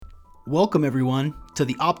Welcome, everyone, to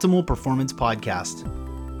the Optimal Performance Podcast.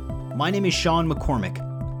 My name is Sean McCormick.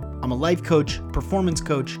 I'm a life coach, performance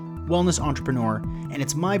coach, wellness entrepreneur, and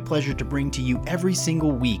it's my pleasure to bring to you every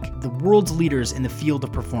single week the world's leaders in the field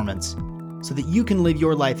of performance so that you can live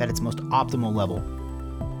your life at its most optimal level.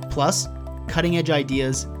 Plus, cutting-edge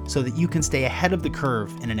ideas so that you can stay ahead of the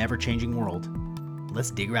curve in an ever-changing world.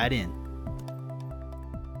 Let's dig right in.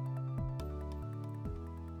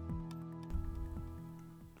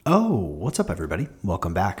 Oh, what's up, everybody?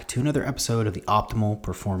 Welcome back to another episode of the Optimal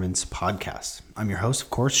Performance Podcast. I'm your host, of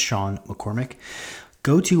course, Sean McCormick.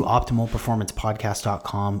 Go to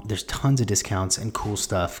optimalperformancepodcast.com. There's tons of discounts and cool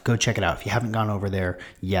stuff. Go check it out. If you haven't gone over there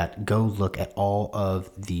yet, go look at all of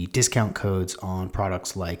the discount codes on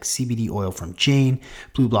products like CBD oil from Jane,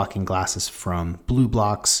 blue blocking glasses from Blue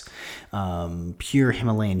Blocks, pure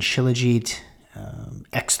Himalayan Shilajit,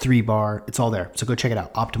 X3 bar. It's all there. So go check it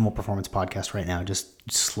out. Optimal Performance Podcast right now. Just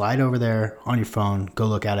slide over there on your phone, go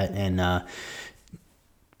look at it, and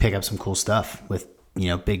pick up some cool stuff with,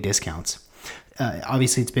 big discounts.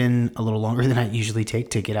 Obviously, it's been a little longer than I usually take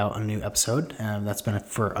to get out a new episode. That's been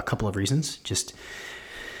for a couple of reasons. Just,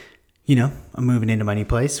 I'm moving into my new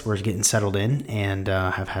place. We're getting settled in, and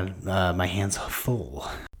have had my hands full.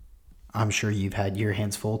 I'm sure you've had your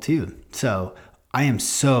hands full too. So I am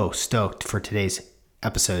so stoked for today's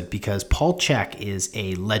episode because Paul Chek is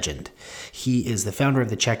a legend. He is the founder of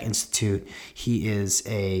the Chek Institute. He is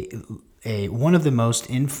a one of the most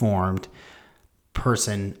informed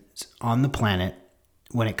person on the planet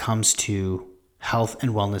when it comes to health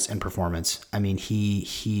and wellness and performance. I mean,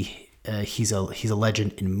 he's a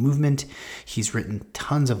legend in movement. He's written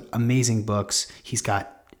tons of amazing books. He's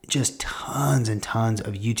got just tons and tons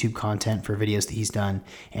of YouTube content for videos that he's done,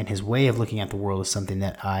 and his way of looking at the world is something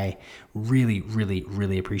that I really, really,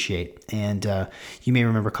 really appreciate. And you may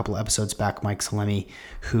remember a couple of episodes back, Mike Salemi,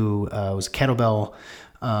 who was a kettlebell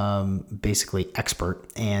basically expert,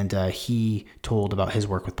 and he told about his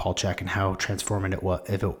work with Paul Chek and how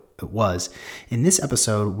transformative it was. In this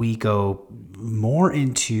episode, we go more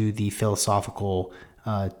into the philosophical,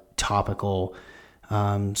 topical,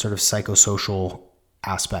 sort of psychosocial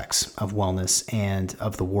aspects of wellness and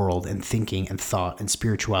of the world and thinking and thought and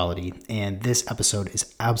spirituality. And this episode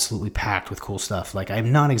is absolutely packed with cool stuff. Like,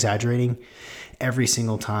 I'm not exaggerating. Every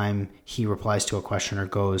single time he replies to a question or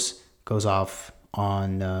goes off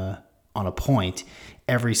on a point,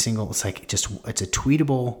 it's a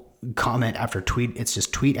tweetable comment after tweet. It's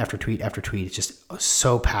just tweet after tweet after tweet. It's just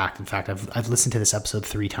so packed. In fact, I've listened to this episode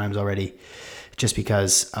 3 times already, just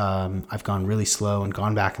because I've gone really slow and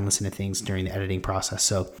gone back and listened to things during the editing process.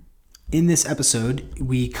 So in this episode,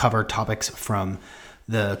 we cover topics from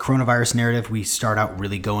the coronavirus narrative. We start out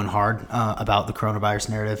really going hard about the coronavirus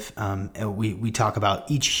narrative. We talk about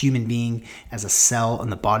each human being as a cell in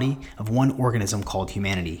the body of one organism called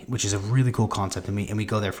humanity, which is a really cool concept, and we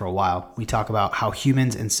go there for a while. We talk about how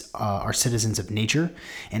humans are citizens of nature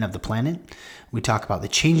and of the planet. We talk about the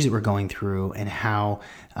change that we're going through and how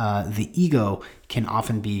the ego can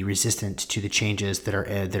often be resistant to the changes that are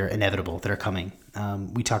inevitable, that are coming.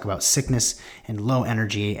 We talk about sickness and low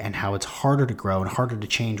energy and how it's harder to grow and harder to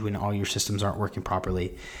change when all your systems aren't working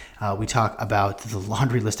properly. We talk about the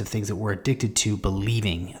laundry list of things that we're addicted to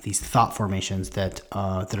believing, these thought formations that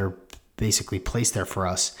are basically placed there for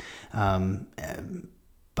us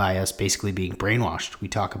by us basically being brainwashed. We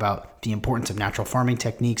talk about the importance of natural farming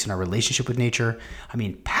techniques and our relationship with nature. I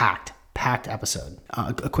mean, packed episode.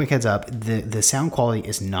 A quick heads up, the sound quality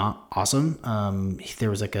is not awesome. There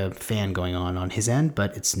was like a fan going on his end,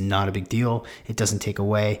 but it's not a big deal. It doesn't take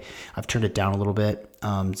away. I've turned it down a little bit,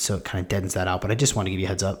 so it kind of deadens that out, but I just want to give you a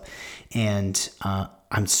heads up. And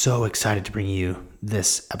I'm so excited to bring you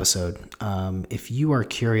this episode. If you are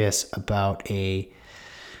curious about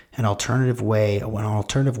an alternative way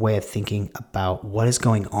of thinking about what is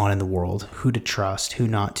going on in the world, who to trust, who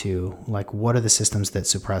not to, like what are the systems that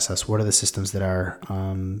suppress us, what are the systems that are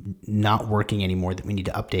not working anymore that we need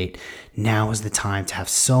to update. Now is the time to have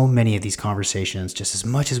so many of these conversations, just as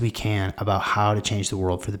much as we can, about how to change the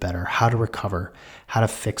world for the better, how to recover, how to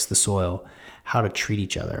fix the soil, how to treat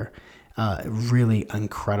each other. Really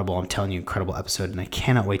incredible. I'm telling you, incredible episode, and I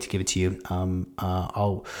cannot wait to give it to you.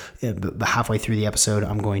 Halfway through the episode,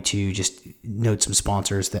 I'm going to just note some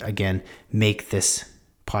sponsors that, again, make this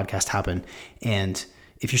podcast happen. And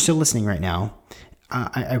if you're still listening right now,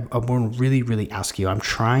 I want to really, really ask you, I'm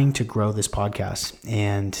trying to grow this podcast,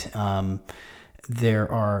 and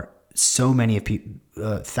there are so many of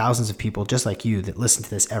thousands of people just like you that listen to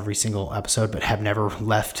this every single episode, but have never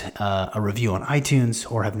left a review on iTunes,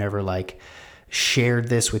 or have never shared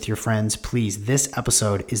this with your friends, please, this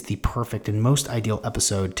episode is the perfect and most ideal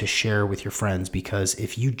episode to share with your friends, because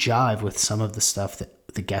if you jive with some of the stuff that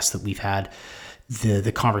the guests that we've had,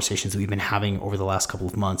 the conversations that we've been having over the last couple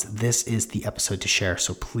of months, this is the episode to share.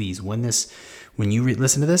 So please, when you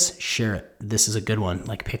listen to this, share it. This is a good one.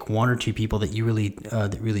 Like, pick one or two people that you really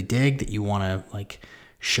dig, that you want to like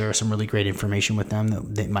share some really great information with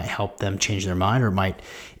them that might help them change their mind or might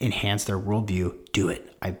enhance their worldview. Do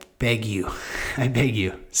it. I beg you.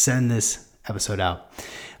 Send this episode out.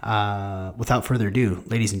 Without further ado,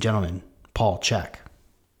 ladies and gentlemen, Paul Chek.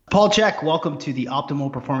 Paul Chek, welcome to the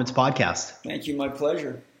Optimal Performance Podcast. Thank you. My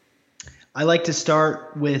pleasure. I like to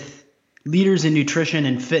start with leaders in nutrition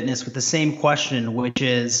and fitness with the same question, which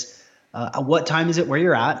is, what time is it where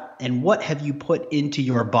you're at, and what have you put into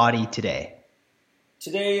your body today?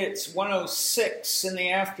 Today it's 1:06 in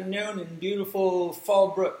the afternoon in beautiful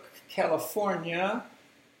Fallbrook, California.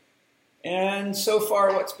 And so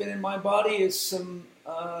far what's been in my body is some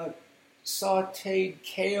sauteed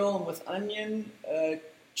kale with onion,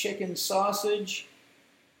 chicken sausage,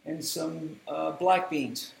 and some black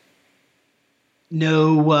beans.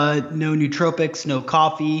 No nootropics, no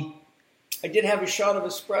coffee. I did have a shot of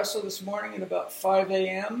espresso this morning at about 5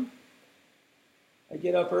 a.m. I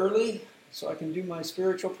get up early so I can do my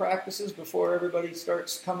spiritual practices before everybody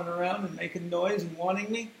starts coming around and making noise and wanting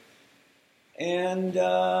me. And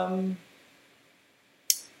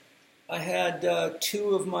I had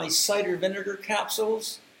 2 of my cider vinegar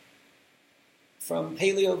capsules from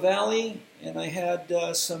Paleo Valley, and I had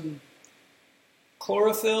some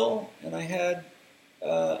chlorophyll, and I had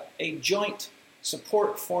a joint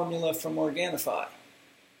support formula from Organifi.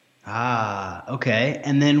 Ah, okay.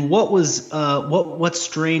 And then what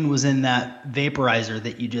strain was in that vaporizer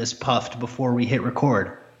that you just puffed before we hit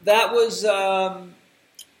record? That was an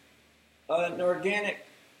organic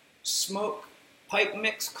smoke pipe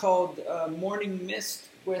mix called Morning Mist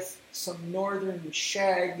with some Northern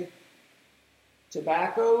Shag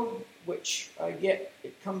tobacco, which I get.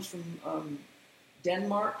 It comes from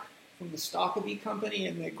Denmark, from the Stokkeby company,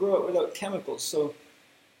 and they grow it without chemicals. So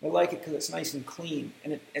I like it because it's nice and clean,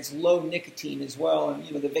 and it's low nicotine as well. And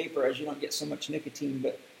the vaporizer, you don't get so much nicotine,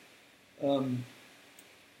 but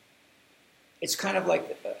it's kind of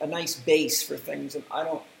like a nice base for things. And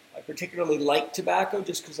I particularly like tobacco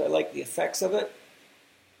just because I like the effects of it.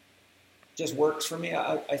 It just works for me.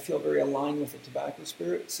 I feel very aligned with the tobacco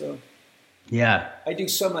spirit. So yeah, I do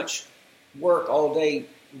so much work all day,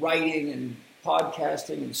 writing and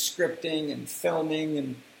podcasting and scripting and filming,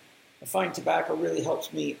 and I find tobacco really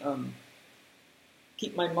helps me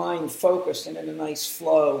keep my mind focused and in a nice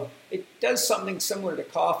flow. It does something similar to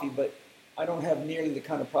coffee, but I don't have nearly the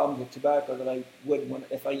kind of problems with tobacco that I would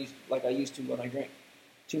if I used to when I drank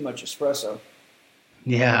too much espresso.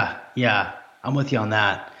 Yeah, I'm with you on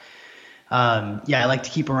that. I like to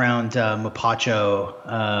keep around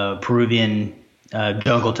Mapacho, Peruvian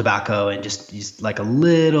jungle tobacco, and just like a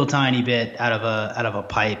little tiny bit out of a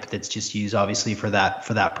pipe that's just used obviously for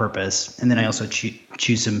that purpose. And then I also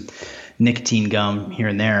chew some nicotine gum here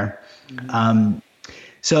and there. Mm-hmm.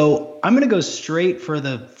 So I'm going to go straight for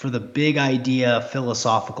the big idea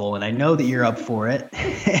philosophical, and I know that you're up for it.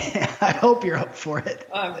 I hope you're up for it.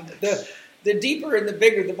 The deeper and the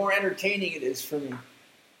bigger, the more entertaining it is for me.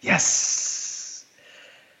 Yes.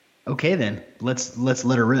 Okay, then let's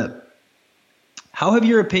let her rip. How have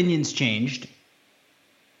your opinions changed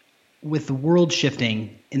with the world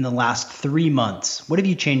shifting in the last 3 months? What have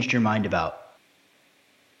you changed your mind about?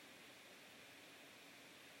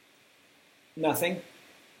 Nothing.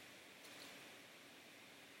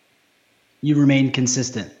 You remain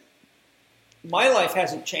consistent. My life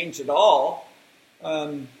hasn't changed at all.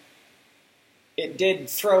 It did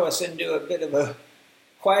throw us into a bit of a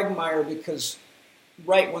quagmire because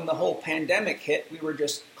right when the whole pandemic hit, we were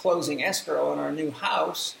just closing escrow on our new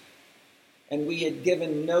house, and we had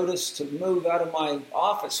given notice to move out of my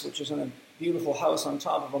office, which was in a beautiful house on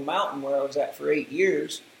top of a mountain where I was at for 8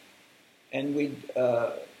 years, and we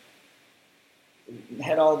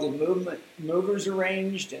had all the movers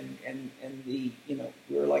arranged, and we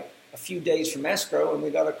were like a few days from escrow, and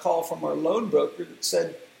we got a call from our loan broker that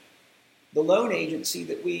said the loan agency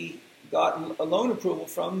that we got a loan approval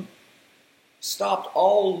from stopped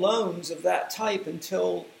all loans of that type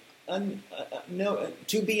until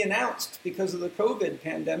to be announced because of the COVID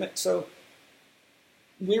pandemic. So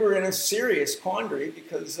we were in a serious quandary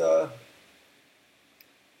because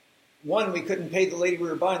one, we couldn't pay the lady we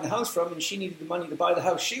were buying the house from, and she needed the money to buy the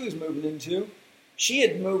house she was moving into. She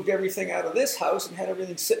had moved everything out of this house and had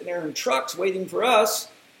everything sitting there in trucks waiting for us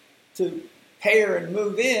to pay her and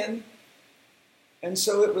move in. And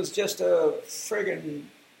so it was just a friggin'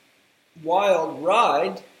 wild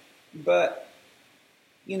ride. But,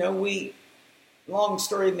 long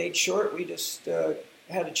story made short, we just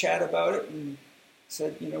had a chat about it and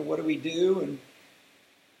said, what do we do? And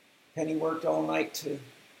Penny worked all night to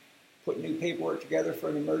put new paperwork together for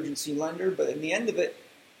an emergency lender. But in the end of it,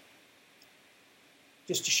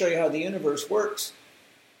 just to show you how the universe works,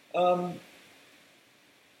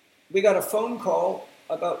 we got a phone call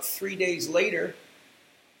about 3 days later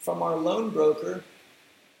from our loan broker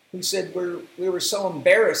who said, we were so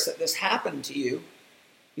embarrassed that this happened to you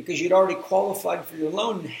because you'd already qualified for your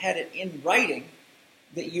loan and had it in writing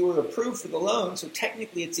that you were approved for the loan. So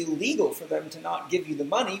technically it's illegal for them to not give you the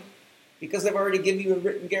money because they've already given you a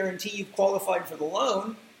written guarantee you've qualified for the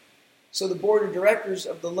loan. So the board of directors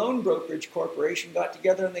of the Loan Brokerage Corporation got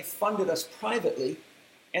together and they funded us privately,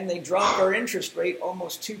 and they dropped our interest rate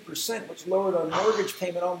almost 2%, which lowered our mortgage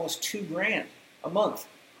payment almost $2,000 a month.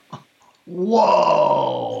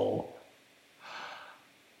 Whoa.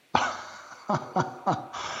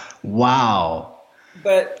 Wow.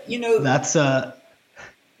 But, that's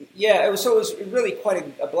yeah, it was really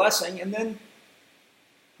quite a blessing. And then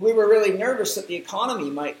we were really nervous that the economy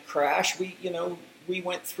might crash. We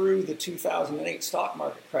went through the 2008 stock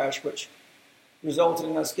market crash, which resulted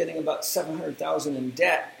in us getting about $700,000 in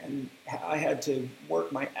debt, and I had to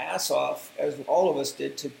work my ass off, as all of us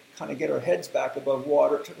did, to kind of get our heads back above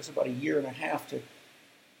water. It took us about 1.5 years to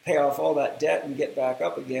pay off all that debt and get back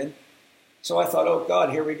up again. So I thought, oh God,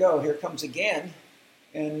 here we go, here it comes again.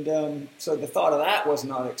 And so the thought of that was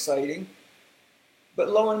not exciting. But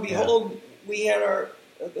lo and behold, we had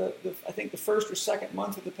I think the first or second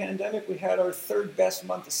month of the pandemic, we had our third best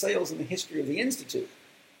month of sales in the history of the Institute.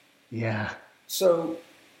 Yeah. So,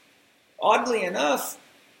 oddly enough,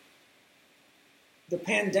 the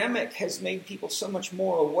pandemic has made people so much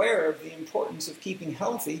more aware of the importance of keeping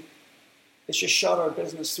healthy. It's just shot our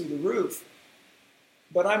business through the roof.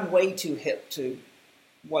 But I'm way too hip to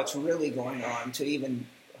what's really going on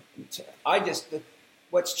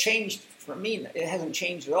what's changed for me, it hasn't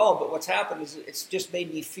changed at all, but what's happened is it's just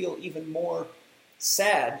made me feel even more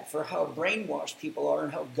sad for how brainwashed people are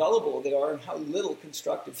and how gullible they are and how little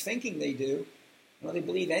constructive thinking they do. They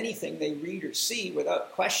believe anything they read or see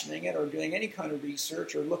without questioning it or doing any kind of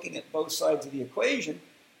research or looking at both sides of the equation.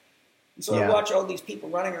 And so I watch all these people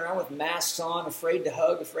running around with masks on, afraid to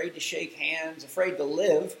hug, afraid to shake hands, afraid to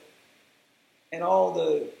live, and all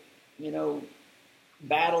the,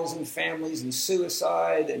 battles in families and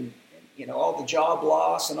suicide and all the job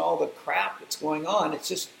loss and all the crap that's going on. It's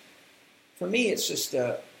just, for me, it's just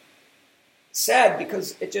sad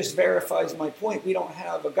because it just verifies my point. We don't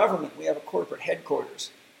have a government. We have a corporate headquarters.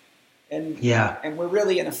 And we're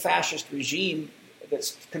really in a fascist regime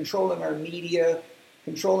that's controlling our media,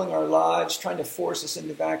 controlling our lives, trying to force us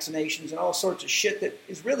into vaccinations and all sorts of shit that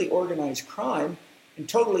is really organized crime and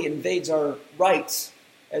totally invades our rights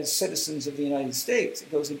as citizens of the United States. It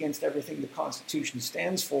goes against everything the Constitution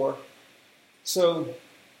stands for. So,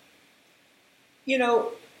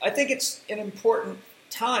 I think it's an important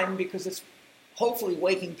time because it's hopefully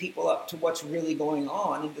waking people up to what's really going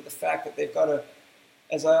on and to the fact that they've got to,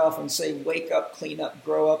 as I often say, wake up, clean up,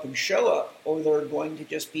 grow up, and show up, or they're going to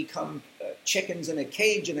just become chickens in a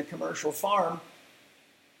cage in a commercial farm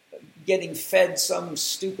getting fed some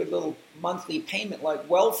stupid little monthly payment like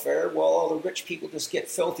welfare while all the rich people just get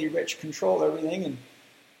filthy rich, control everything. And,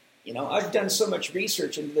 I've done so much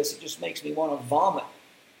research into this, it just makes me want to vomit.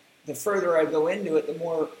 The further I go into it, the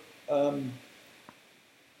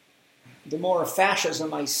more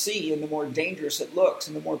fascism I see and the more dangerous it looks,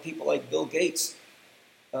 and the more people like Bill Gates,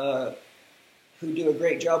 who do a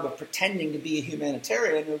great job of pretending to be a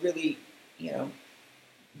humanitarian, are really,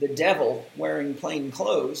 the devil wearing plain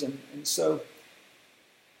clothes. And so,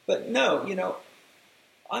 but no,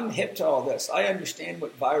 I'm hip to all this. I understand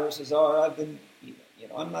what viruses are. I've been,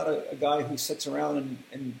 I'm not a guy who sits around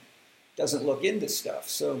and doesn't look into stuff.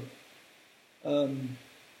 So I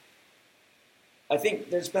think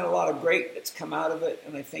there's been a lot of great that's come out of it,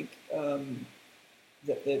 and I think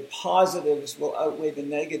that the positives will outweigh the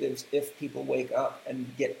negatives if people wake up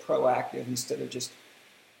and get proactive instead of just,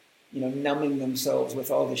 numbing themselves with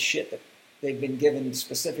all the shit that they've been given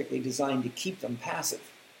specifically designed to keep them passive.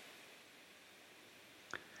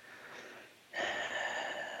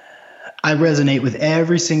 I resonate with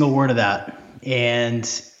every single word of that. And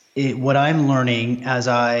what I'm learning as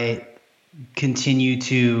I continue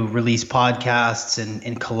to release podcasts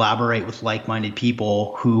and collaborate with like-minded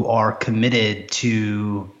people who are committed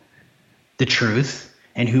to the truth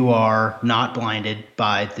and who are not blinded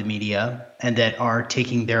by the media and that are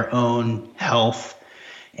taking their own health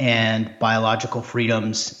and biological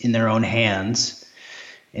freedoms in their own hands.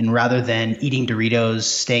 And rather than eating Doritos,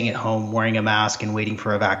 staying at home, wearing a mask, and waiting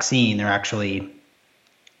for a vaccine, they're actually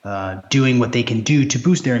doing what they can do to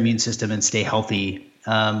boost their immune system and stay healthy.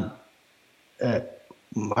 I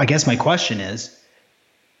guess my question is,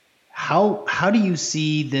 how do you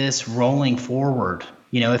see this rolling forward?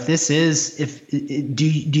 Do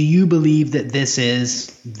you believe that this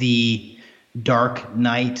is the dark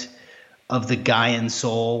night of the Gaian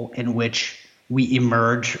soul in which we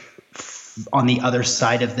emerge on the other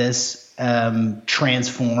side of this,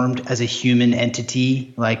 transformed as a human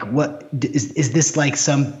entity? Like, what is this, like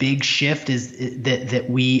some big shift that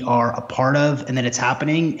we are a part of, and that it's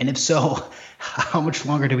happening? And if so, how much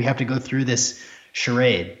longer do we have to go through this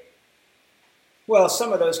charade? Well,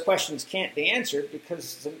 some of those questions can't be answered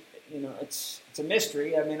because it's a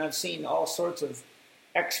mystery. I mean, I've seen all sorts of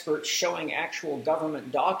experts showing actual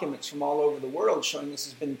government documents from all over the world showing this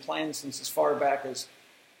has been planned since as far back as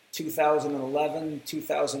 2011,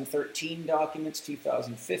 2013 documents,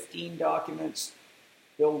 2015 documents.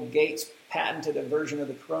 Bill Gates patented a version of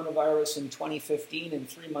the coronavirus in 2015 and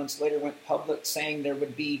 3 months later went public saying there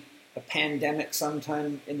would be a pandemic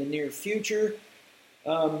sometime in the near future.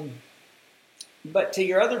 But to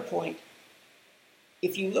your other point,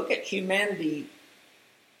 if you look at humanity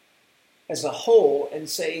as a whole and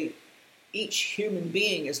say each human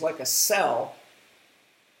being is like a cell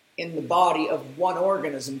in the body of one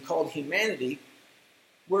organism called humanity,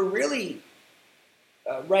 we're really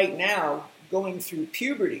right now going through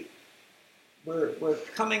puberty. We've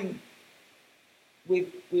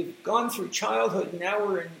gone through childhood, and now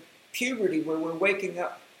we're in puberty where we're waking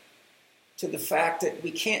up to the fact that we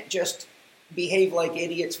can't just behave like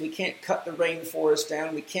idiots. We can't cut the rainforest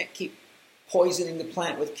down. We can't keep poisoning the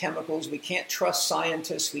plant with chemicals. We can't trust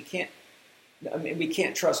scientists. We can't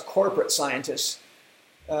trust corporate scientists.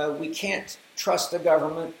 We can't trust the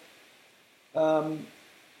government.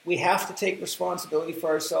 We have to take responsibility for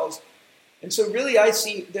ourselves. And so really I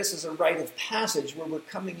see this as a rite of passage where we're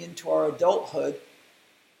coming into our adulthood.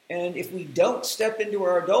 And if we don't step into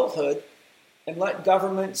our adulthood and let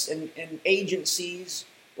governments and agencies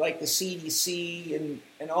like the CDC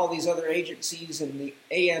and all these other agencies and the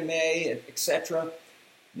AMA, etc.,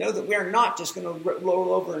 know that we are not just going to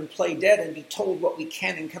roll over and play dead and be told what we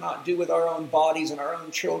can and cannot do with our own bodies and our own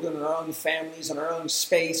children and our own families and our own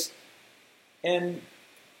space. And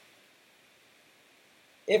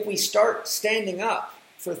if we start standing up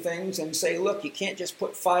for things and say, look, you can't just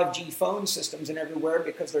put 5G phone systems in everywhere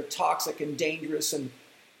because they're toxic and dangerous, and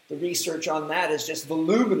the research on that is just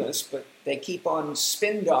voluminous, but they keep on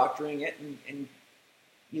spin doctoring it. And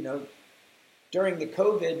during the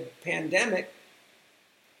COVID pandemic,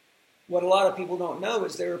 what a lot of people don't know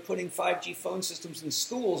is they were putting 5G phone systems in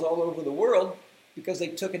schools all over the world because they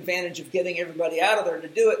took advantage of getting everybody out of there to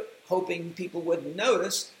do it, hoping people wouldn't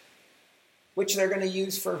notice, which they're going to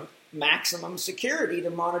use for maximum security to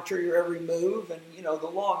monitor your every move. And,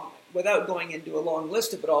 without going into a long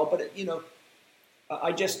list of it all, but,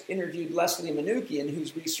 I just interviewed Leslie Manookian,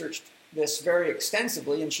 who's researched this very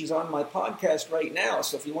extensively, and she's on my podcast right now.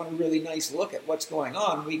 So if you want a really nice look at what's going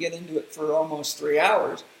on, we get into it for almost 3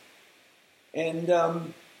 hours. And,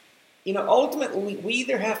 ultimately, we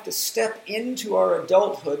either have to step into our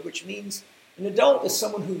adulthood, which means an adult is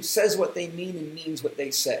someone who says what they mean and means what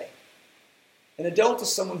they say. An adult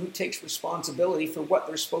is someone who takes responsibility for what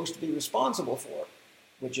they're supposed to be responsible for,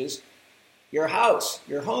 which is your house,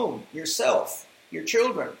 your home, yourself, your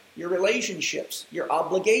children, your relationships, your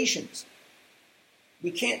obligations.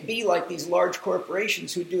 We can't be like these large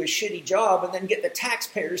corporations who do a shitty job and then get the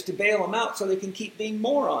taxpayers to bail them out so they can keep being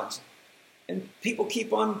morons. And people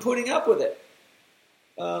keep on putting up with it.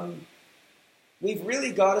 We've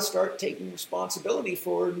really got to start taking responsibility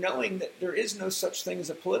for knowing that there is no such thing as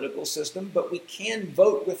a political system, but we can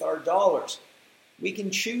vote with our dollars. We can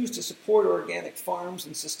choose to support organic farms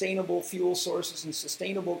and sustainable fuel sources and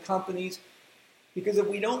sustainable companies, because if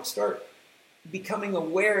we don't start becoming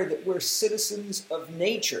aware that we're citizens of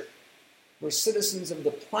nature, we're citizens of the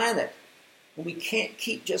planet, and we can't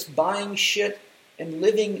keep just buying shit and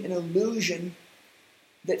living an illusion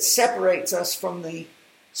that separates us from the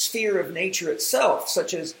sphere of nature itself,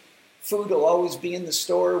 such as food will always be in the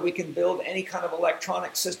store, we can build any kind of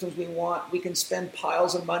electronic systems we want, we can spend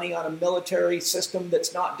piles of money on a military system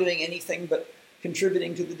that's not doing anything but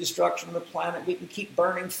contributing to the destruction of the planet, we can keep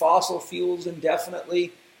burning fossil fuels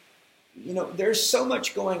indefinitely. There's so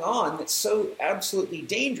much going on that's so absolutely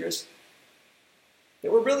dangerous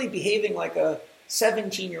that we're really behaving like a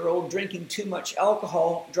 17-year-old drinking too much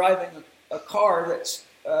alcohol, driving a car that's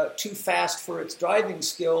too fast for its driving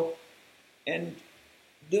skill, and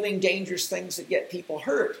doing dangerous things that get people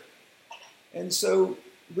hurt. And so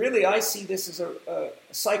really I see this as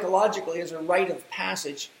psychologically as a rite of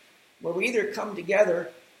passage where we either come together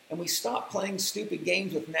and we stop playing stupid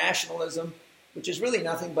games with nationalism, which is really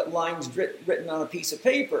nothing but lines written on a piece of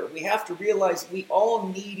paper. We have to realize we all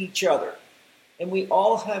need each other, and we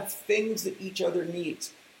all have things that each other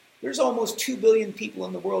needs. There's almost 2 billion people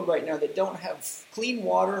in the world right now that don't have clean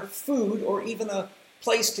water, food, or even a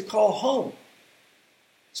place to call home.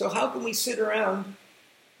 So how can we sit around,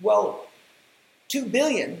 2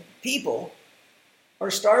 billion people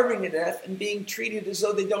are starving to death and being treated as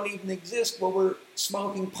though they don't even exist while we're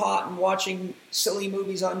smoking pot and watching silly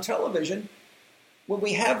movies on television when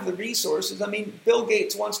we have the resources? I mean, Bill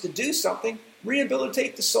Gates wants to do something,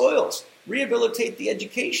 rehabilitate the soils, rehabilitate the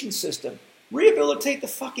education system, rehabilitate the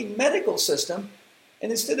fucking medical system,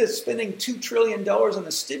 and instead of spending $2 trillion on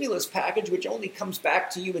a stimulus package, which only comes back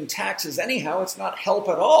to you in taxes anyhow, it's not help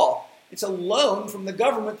at all. It's a loan from the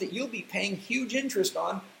government that you'll be paying huge interest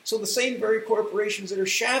on, so the same very corporations that are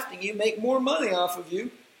shafting you make more money off of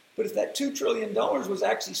you. But if that $2 trillion was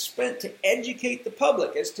actually spent to educate the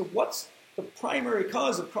public as to what's the primary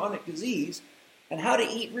cause of chronic disease and how to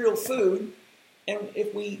eat real food, and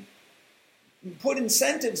if we put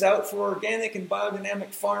incentives out for organic and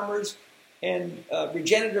biodynamic farmers and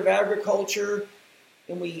regenerative agriculture,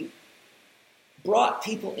 and we brought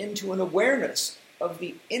people into an awareness of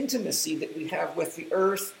the intimacy that we have with the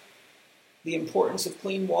earth, the importance of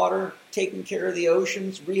clean water, taking care of the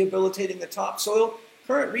oceans, rehabilitating the topsoil.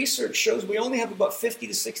 Current research shows we only have about 50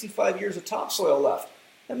 to 65 years of topsoil left.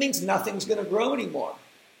 That means nothing's going to grow anymore.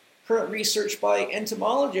 Current research by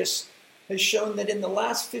entomologists has shown that in the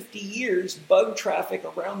last 50 years, bug traffic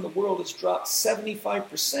around the world has dropped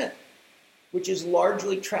 75%, which is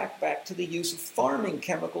largely tracked back to the use of farming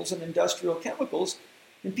chemicals and industrial chemicals.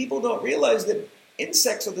 And people don't realize that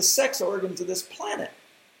insects are the sex organs of this planet.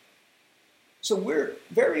 So we're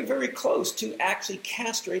very, very close to actually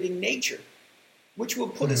castrating nature, which will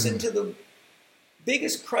put us into the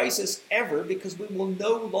biggest crisis ever because we will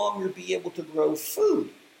no longer be able to grow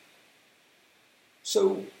food.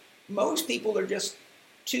 So most people are just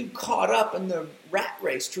too caught up in the rat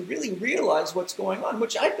race to really realize what's going on,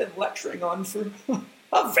 which I've been lecturing on for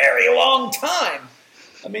a very long time.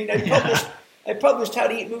 I mean, I published How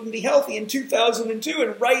to Eat, Move, and Be Healthy in 2002,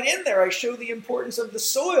 and right in there I show the importance of the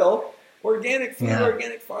soil, organic food,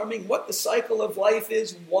 organic farming, what the cycle of life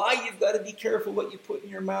is, why you've got to be careful what you put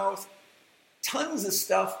in your mouth. Tons of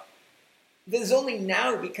stuff that is only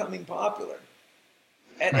now becoming popular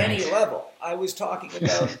at any level. I was talking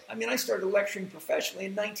about, I started lecturing professionally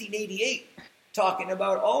in 1988, talking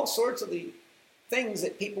about all sorts of the things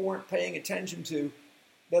that people weren't paying attention to,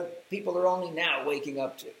 that people are only now waking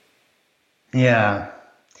up to. Yeah.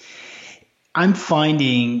 I'm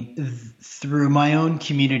finding through my own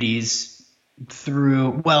communities,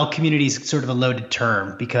 community is sort of a loaded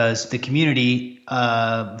term because the community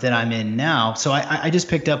that I'm in now, so I just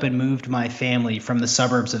picked up and moved my family from the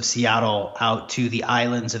suburbs of Seattle out to the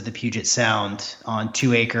islands of the Puget Sound on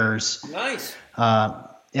 2 acres. Nice. I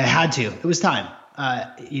had to. It was time.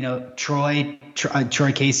 Troy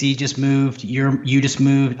Casey just moved. You just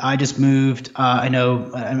moved. I just moved. I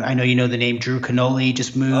know you know the name Drew Canoli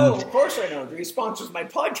just moved. Oh, of course I know. He sponsors my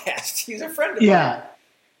podcast. He's a friend of mine.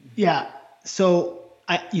 Yeah. So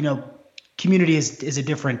community is a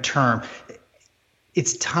different term.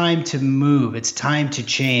 It's time to move. It's time to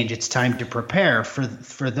change. It's time to prepare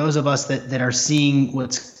for those of us that are seeing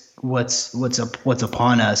what's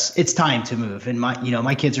upon us. It's time to move. And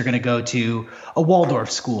my kids are going to go to a Waldorf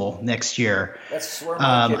school next year. That's where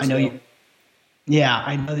my kids go.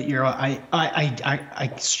 I know that you're.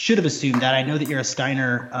 I should have assumed that. I know that you're a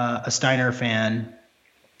Steiner fan,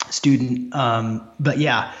 student. But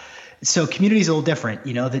yeah. So community is a little different.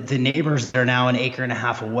 The neighbors that are now 1.5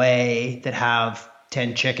 acres away that have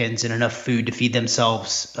 10 chickens and enough food to feed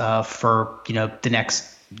themselves for the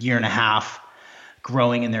next 1.5 years,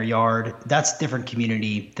 growing in their yard. That's a different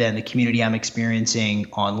community than the community I'm experiencing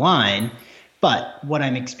online. But what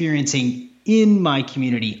I'm experiencing in my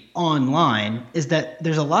community online is that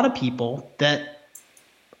there's a lot of people that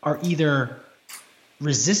are either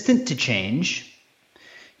resistant to change,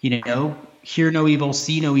 hear no evil,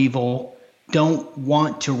 see no evil, don't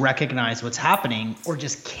want to recognize what's happening, or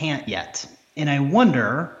just can't yet. And I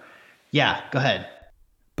wonder, go ahead.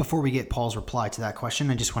 Before we get Paul's reply to that question,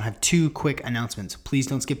 I just want to have 2 quick announcements. Please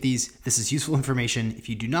don't skip these. This is useful information. If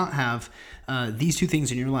you do not have these 2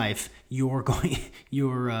 things in your life, you're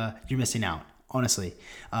missing out. Honestly,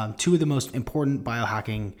 2 of the most important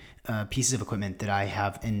biohacking pieces of equipment that I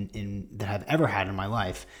have that I've ever had in my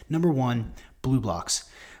life. Number 1, Blue blocks.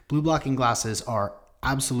 Blue blocking glasses are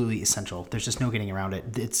absolutely essential. There's just no getting around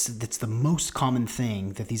it. It's the most common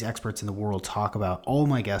thing that these experts in the world talk about. All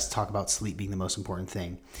my guests talk about sleep being the most important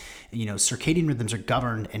thing. Circadian rhythms are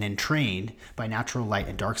governed and entrained by natural light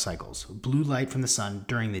and dark cycles. Blue light from the sun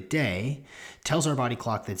during the day tells our body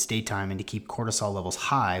clock that it's daytime and to keep cortisol levels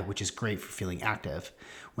high, which is great for feeling active.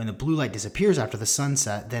 When the blue light disappears after the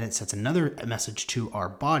sunset, then it sets another message to our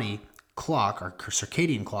body clock, our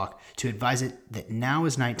circadian clock, to advise it that now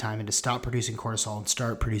is nighttime and to stop producing cortisol and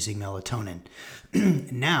start producing melatonin.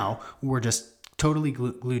 Now we're just totally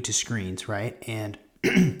glued to screens, right? And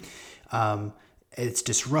it's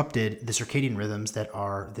disrupted the circadian rhythms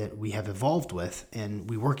that we have evolved with, and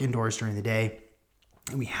we work indoors during the day.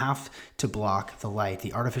 And we have to block the light,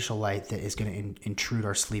 the artificial light that is going to intrude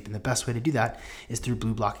our sleep. And the best way to do that is through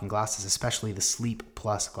blue blocking glasses, especially the Sleep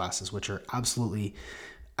Plus glasses, which are absolutely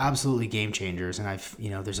game changers. And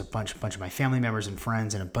there's a bunch of my family members and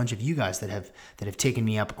friends and a bunch of you guys that have taken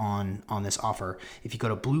me up on this offer. If you go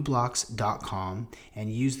to blueblocks.com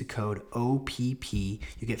and use the code OPP, you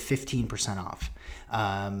get 15% off.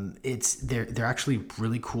 They're actually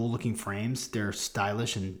really cool looking frames. They're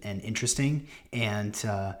stylish and interesting. And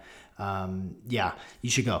you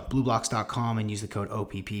should go blueblocks.com and use the code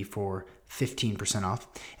OPP for 15% off.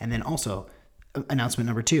 And then also announcement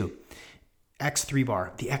number 2. X3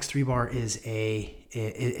 bar. The X3 bar is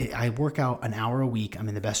I work out an hour a week. I'm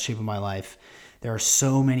in the best shape of my life. There are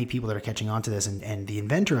so many people that are catching on to this. And the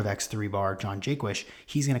inventor of X3 bar, John Jaquish,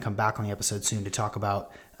 he's going to come back on the episode soon to talk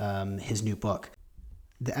about his new book.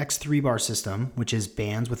 The X3 bar system, which is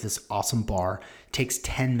bands with this awesome bar, takes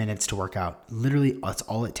 10 minutes to work out. Literally, that's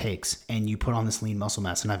all it takes. And you put on this lean muscle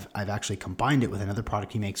mass. And I've actually combined it with another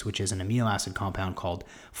product he makes, which is an amino acid compound called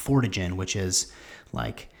Fortigen, which is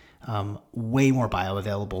like way more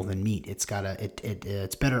bioavailable than meat. It's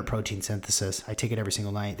better at protein synthesis. I take it every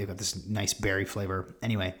single night. They've got this nice berry flavor.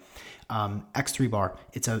 Anyway, X3 bar.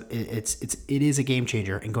 It is a game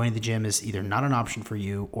changer. And going to the gym is either not an option for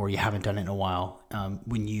you or you haven't done it in a while.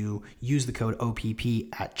 When you use the code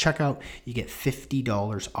OPP at checkout, you get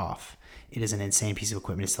 $50 off. It is an insane piece of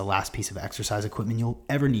equipment. It's the last piece of exercise equipment you'll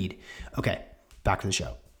ever need. Okay, back to the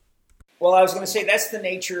show. Well, I was going to say that's the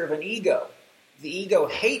nature of an ego. The ego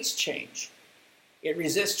hates change. It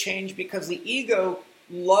resists change because the ego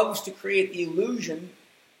loves to create the illusion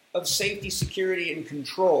of safety, security, and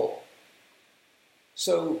control.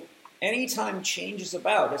 So anytime change is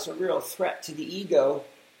about, it's a real threat to the ego.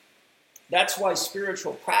 That's why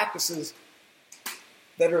spiritual practices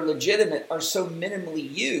that are legitimate are so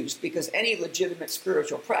minimally used, because any legitimate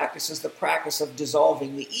spiritual practice is the practice of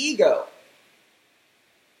dissolving the ego.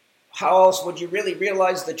 How else would you really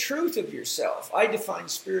realize the truth of yourself? I define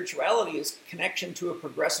spirituality as connection to a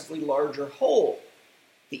progressively larger whole.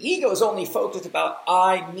 The ego is only focused about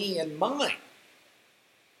I, me, and mine.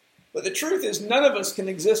 But the truth is none of us can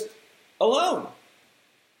exist alone.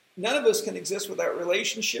 None of us can exist without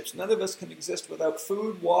relationships. None of us can exist without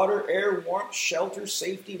food, water, air, warmth, shelter,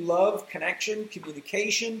 safety, love, connection,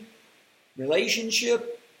 communication,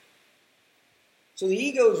 relationship. So the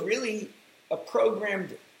ego is really a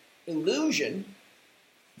programmed illusion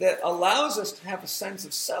that allows us to have a sense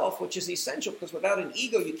of self, which is essential, because without an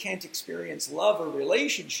ego you can't experience love or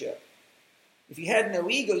relationship. If you had no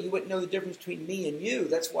ego, you wouldn't know the difference between me and you.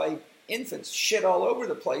 That's why infants shit all over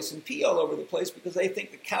the place and pee all over the place, because they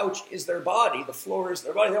think the couch is their body, the floor is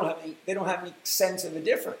their body. They don't have any sense of a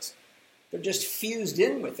difference. They're just fused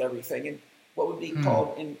in with everything. And what would be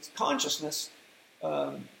called in consciousness,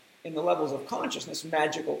 in the levels of consciousness,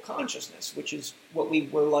 magical consciousness, which is what we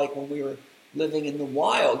were like when we were living in the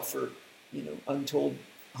wild for, untold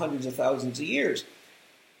hundreds of thousands of years.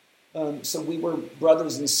 So we were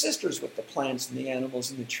brothers and sisters with the plants and the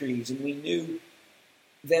animals and the trees, and we knew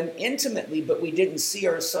them intimately, but we didn't see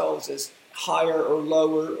ourselves as higher or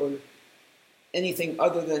lower or anything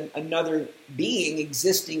other than another being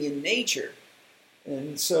existing in nature.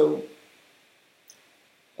 And so,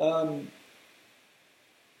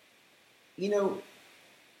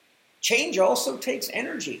 change also takes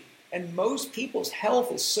energy. And most people's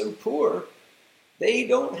health is so poor, they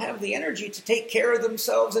don't have the energy to take care of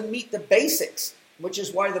themselves and meet the basics, which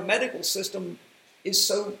is why the medical system is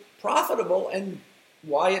so profitable and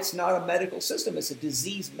why it's not a medical system. It's a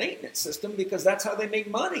disease maintenance system, because that's how they make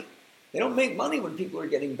money. They don't make money when people are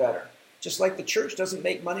getting better. Just like the church doesn't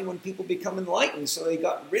make money when people become enlightened. So they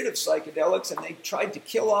got rid of psychedelics and they tried to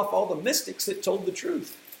kill off all the mystics that told the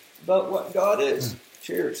truth about what God is.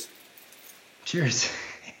 Cheers. Cheers.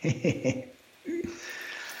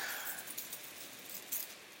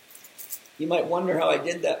 You might wonder how I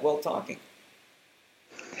did that while talking.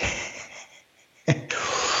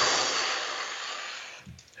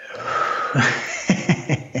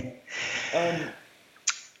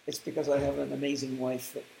 because I have an amazing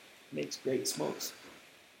wife that makes great smokes.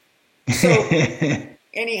 So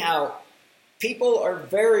anyhow, people are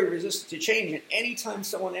very resistant to change. And anytime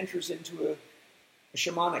someone enters into a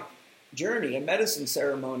shamanic journey, a medicine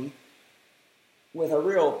ceremony, with a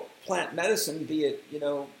real plant medicine, be it,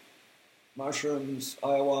 mushrooms,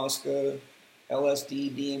 ayahuasca,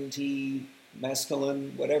 LSD, DMT,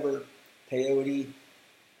 mescaline, whatever, peyote,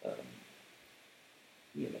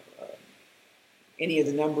 any of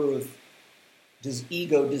the number of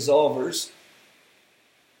ego dissolvers,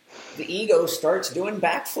 the ego starts doing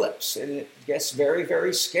backflips, and it gets very,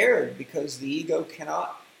 very scared because the ego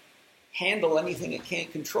cannot handle anything it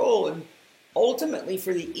can't control. And ultimately,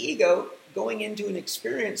 for the ego, going into an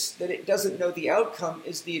experience that it doesn't know the outcome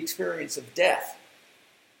is the experience of death.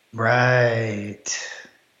 Right.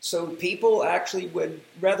 So people actually would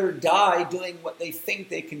rather die doing what they think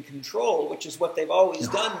they can control, which is what they've always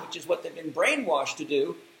done, which is what they've been brainwashed to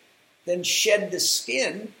do, than shed the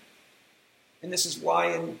skin. And this is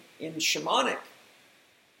why in shamanic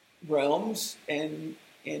realms and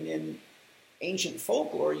in ancient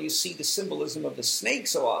folklore, you see the symbolism of the snake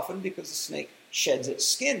so often, because the snake sheds its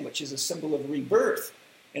skin, which is a symbol of rebirth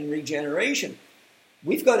and regeneration.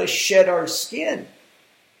 We've got to shed our skin.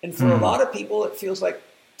 And for a lot of people, it feels like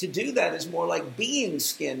to do that is more like being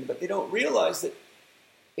skinned, but they don't realize that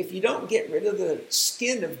if you don't get rid of the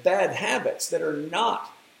skin of bad habits that are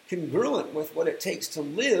not congruent with what it takes to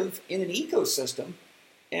live in an ecosystem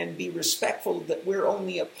and be respectful that we're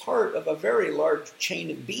only a part of a very large chain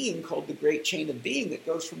of being called the Great Chain of Being that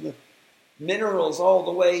goes from the minerals all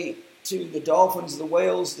the way to the dolphins, the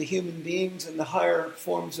whales, the human beings, and the higher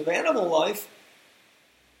forms of animal life,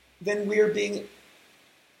 then we're being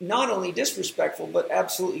not only disrespectful, but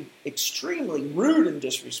absolutely extremely rude and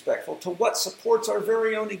disrespectful to what supports our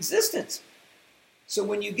very own existence. So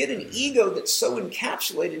when you get an ego that's so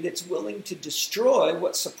encapsulated it's willing to destroy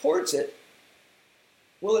what supports it,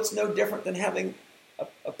 well, it's no different than having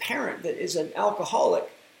a parent that is an alcoholic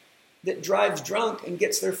that drives drunk and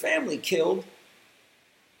gets their family killed,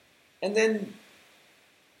 and then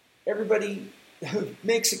everybody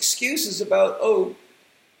makes excuses about, oh,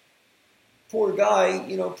 poor guy,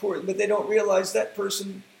 but they don't realize that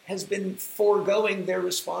person has been foregoing their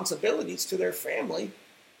responsibilities to their family,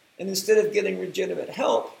 and instead of getting legitimate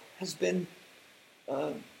help, has been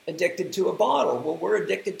addicted to a bottle. Well, we're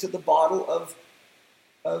addicted to the bottle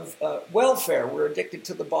of welfare. We're addicted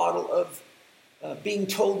to the bottle of being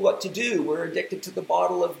told what to do. We're addicted to the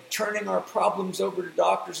bottle of turning our problems over to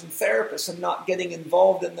doctors and therapists and not getting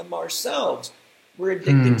involved in them ourselves. We're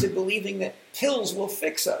addicted to believing that pills will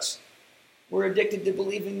fix us. We're addicted to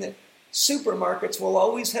believing that supermarkets will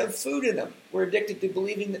always have food in them. We're addicted to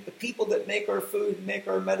believing that the people that make our food and make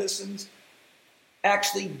our medicines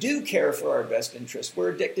actually do care for our best interest. We're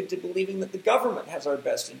addicted to believing that the government has our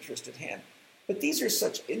best interest at hand. But these are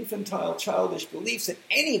such infantile, childish beliefs that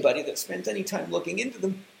anybody that spends any time looking into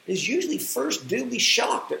them is usually first duly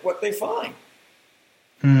shocked at what they find.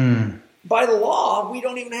 By the law, we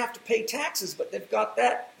don't even have to pay taxes, but they've got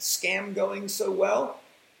that scam going so well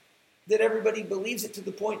that everybody believes it to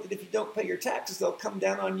the point that if you don't pay your taxes, they'll come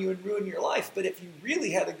down on you and ruin your life. But if you really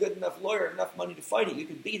had a good enough lawyer, enough money to fight it, you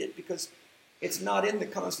could beat it, because it's not in the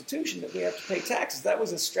Constitution that we have to pay taxes. That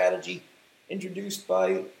was a strategy introduced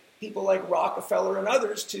by people like Rockefeller and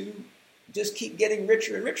others to just keep getting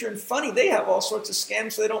richer and richer. And funny, they have all sorts of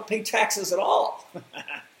scams so they don't pay taxes at all.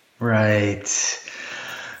 Right.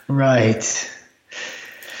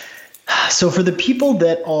 So for the people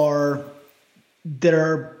that are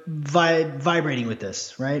vibrating with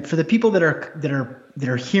this, right? For the people that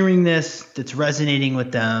are hearing this, that's resonating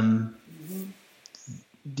with them,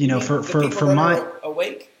 for my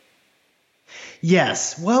awake.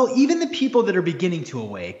 Yes. Well, even the people that are beginning to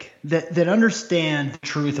awake, that understand the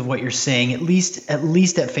truth of what you're saying, at least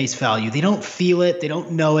at face value. They don't feel it, they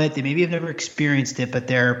don't know it, they maybe have never experienced it, but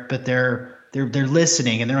they're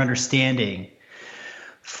listening and they're understanding.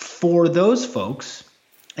 For those folks,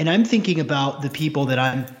 and I'm thinking about the people that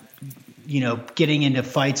I'm, getting into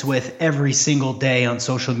fights with every single day on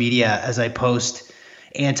social media as I post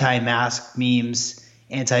anti-mask memes,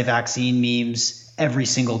 anti-vaccine memes every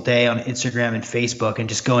single day on Instagram and Facebook, and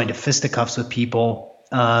just go into fisticuffs with people,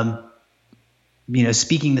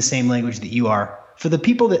 speaking the same language that you are. For the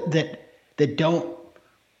people that don't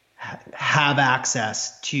have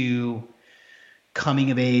access to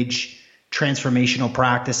coming of age transformational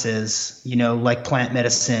practices, like plant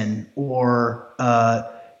medicine or,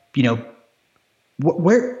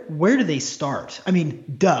 where do they start? I mean,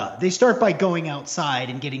 they start by going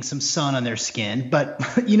outside and getting some sun on their skin, but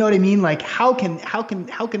you know what I mean? Like how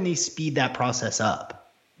can they speed that process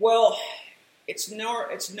up? Well, it's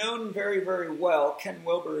known very, very well. Ken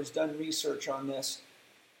Wilber has done research on this.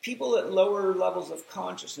 People at lower levels of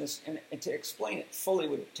consciousness, and to explain it fully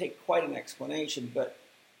would take quite an explanation, but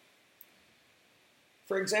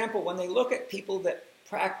for example, when they look at people that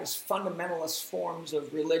practice fundamentalist forms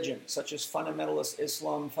of religion, such as fundamentalist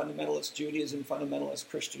Islam, fundamentalist Judaism, fundamentalist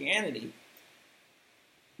Christianity,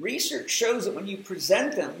 research shows that when you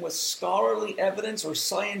present them with scholarly evidence or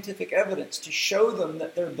scientific evidence to show them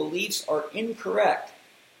that their beliefs are incorrect,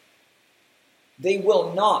 they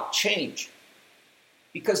will not change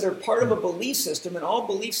because they're part of a belief system, and all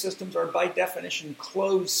belief systems are by definition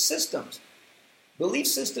closed systems. Belief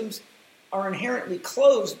systems are inherently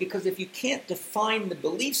closed because if you can't define the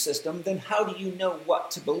belief system, then how do you know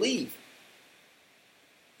what to believe?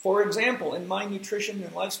 For example, in my nutrition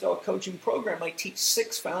and lifestyle coaching program, I teach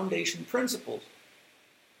 6 foundation principles,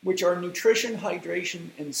 which are nutrition, hydration,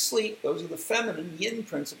 and sleep. Those are the feminine yin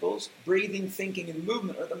principles. Breathing, thinking, and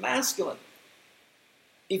movement are the masculine.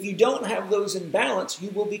 If you don't have those in balance, you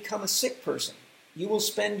will become a sick person. You will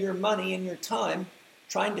spend your money and your time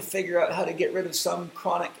trying to figure out how to get rid of some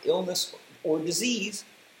chronic illness or disease,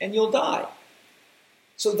 and you'll die.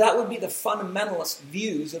 So that would be the fundamentalist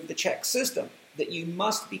views of the Czech system, that you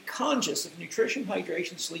must be conscious of nutrition,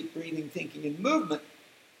 hydration, sleep, breathing, thinking, and movement.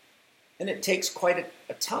 And it takes quite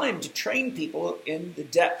a time to train people in the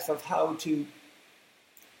depth of how to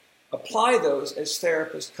apply those as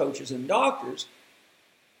therapists, coaches, and doctors.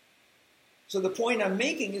 So the point I'm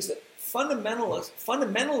making is that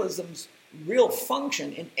fundamentalism's real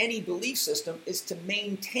function in any belief system is to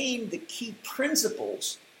maintain the key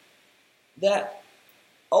principles that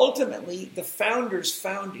ultimately the founders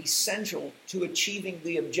found essential to achieving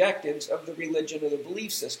the objectives of the religion or the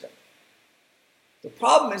belief system. The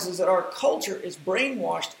problem is that our culture is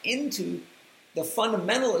brainwashed into the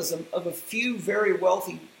fundamentalism of a few very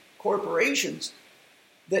wealthy corporations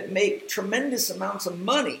that make tremendous amounts of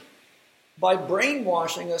money by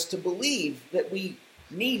brainwashing us to believe that we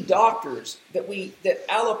need doctors, that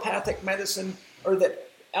allopathic medicine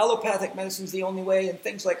is the only way, and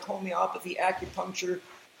things like homeopathy, acupuncture,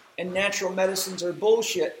 and natural medicines are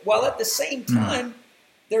bullshit, while at the same time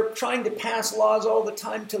they're trying to pass laws all the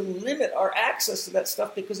time to limit our access to that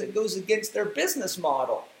stuff because it goes against their business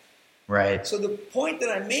model. Right. So the point that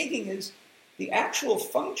I'm making is the actual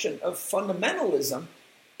function of fundamentalism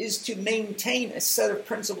is to maintain a set of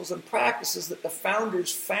principles and practices that the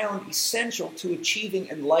founders found essential to achieving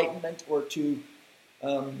enlightenment or to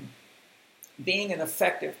being an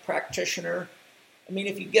effective practitioner. I mean,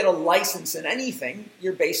 if you get a license in anything,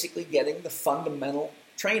 you're basically getting the fundamental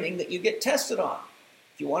training that you get tested on.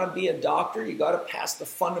 If you want to be a doctor, you got to pass the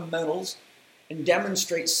fundamentals and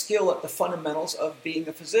demonstrate skill at the fundamentals of being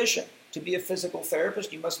a physician. To be a physical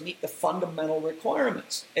therapist, you must meet the fundamental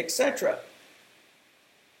requirements, etc.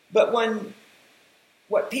 But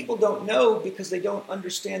what people don't know because they don't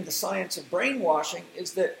understand the science of brainwashing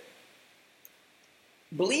is that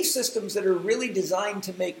belief systems that are really designed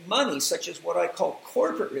to make money, such as what I call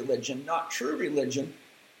corporate religion, not true religion,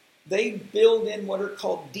 they build in what are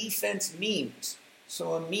called defense memes.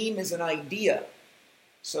 So a meme is an idea.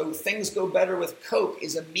 So things go better with Coke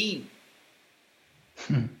is a meme.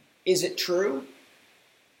 Is it true?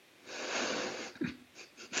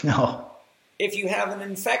 No. If you have an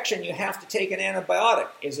infection, you have to take an antibiotic.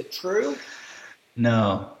 Is it true?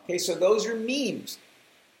 No. Okay, so those are memes.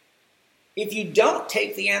 If you don't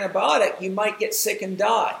take the antibiotic, you might get sick and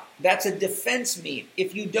die. That's a defense meme.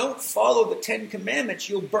 If you don't follow the 10 Commandments,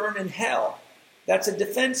 you'll burn in hell. That's a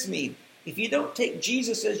defense meme. If you don't take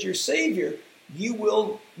Jesus as your Savior, you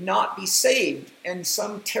will not be saved, and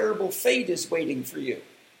some terrible fate is waiting for you.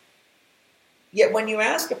 Yet when you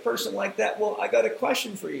ask a person like that, well, I got a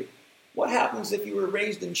question for you. What happens if you were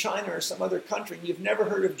raised in China or some other country and you've never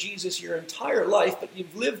heard of Jesus your entire life, but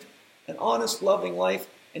you've lived an honest, loving life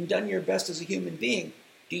and done your best as a human being?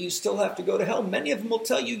 Do you still have to go to hell? Many of them will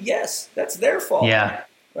tell you, yes, that's their fault. Yeah.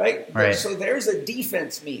 Right? So there's a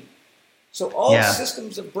defense meme. So all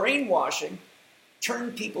systems of brainwashing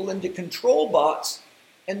turn people into control bots,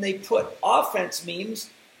 and they put offense memes.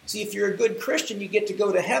 See, if you're a good Christian, you get to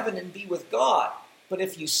go to heaven and be with God. But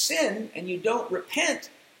if you sin and you don't repent,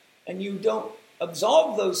 and you don't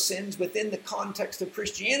absolve those sins within the context of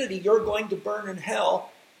Christianity, you're going to burn in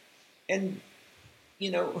hell. And,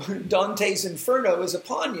 Dante's Inferno is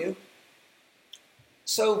upon you.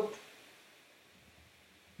 So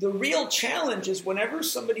the real challenge is whenever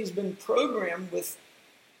somebody's been programmed with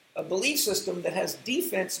a belief system that has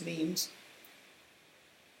defense memes,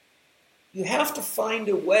 you have to find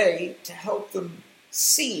a way to help them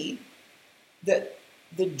see that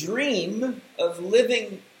the dream of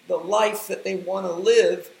living the life that they want to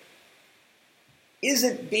live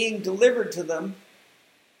isn't being delivered to them.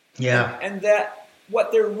 Yeah. And that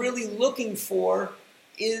what they're really looking for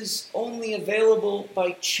is only available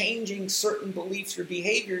by changing certain beliefs or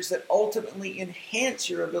behaviors that ultimately enhance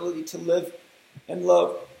your ability to live and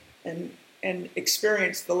love and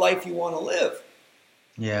experience the life you want to live.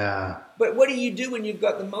 Yeah. But what do you do when you've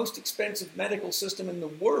got the most expensive medical system in the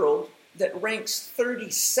world that ranks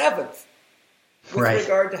 37th with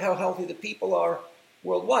regard to how healthy the people are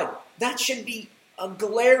worldwide? That should be a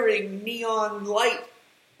glaring neon light,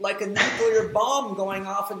 like a nuclear bomb going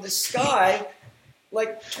off in the sky,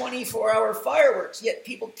 like 24-hour fireworks. Yet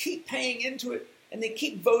people keep paying into it, and they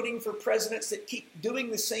keep voting for presidents that keep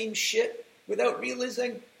doing the same shit without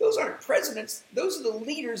realizing those aren't presidents. Those are the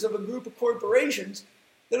leaders of a group of corporations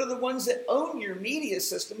that are the ones that own your media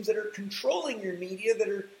systems, that are controlling your media, that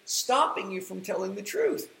are stopping you from telling the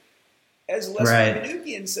truth. As Leslie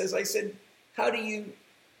Manoogian says, I said,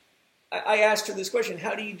 I asked her this question,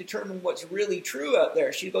 how do you determine what's really true out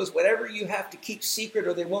there? She goes, whatever you have to keep secret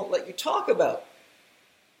or they won't let you talk about.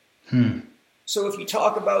 So if you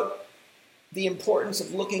talk about the importance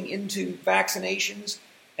of looking into vaccinations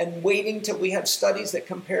and waiting till we have studies that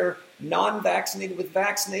compare non-vaccinated with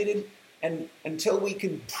vaccinated, and until we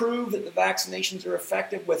can prove that the vaccinations are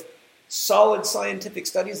effective with solid scientific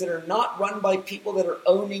studies that are not run by people that are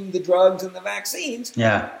owning the drugs and the vaccines.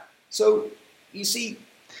 Yeah. So you see,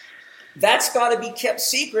 that's got to be kept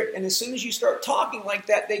secret. And as soon as you start talking like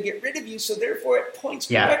that, they get rid of you. So therefore, it points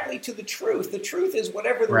directly to the truth. The truth is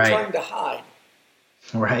whatever they're trying to hide.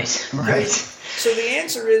 Right. So the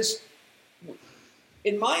answer is,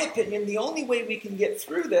 in my opinion, the only way we can get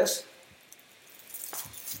through this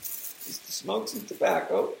is to smoke some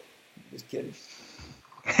tobacco. Just kidding.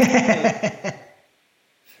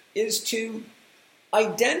 Is to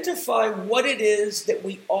identify what it is that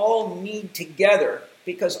we all need together,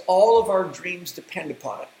 because all of our dreams depend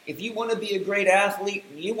upon it. If you want to be a great athlete,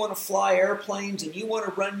 and you want to fly airplanes, and you want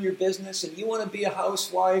to run your business, and you want to be a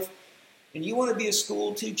housewife, and you want to be a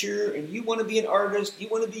school teacher, and you want to be an artist, you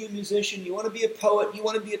want to be a musician, you want to be a poet, you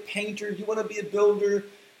want to be a painter, you want to be a builder,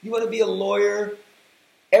 you want to be a lawyer,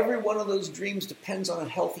 every one of those dreams depends on a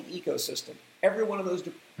healthy ecosystem. Every one of those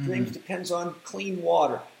dreams depends on clean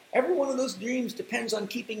water. Every one of those dreams depends on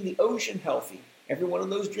keeping the ocean healthy. Every one of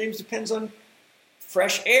those dreams depends on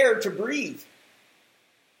fresh air to breathe.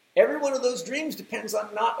 Every one of those dreams depends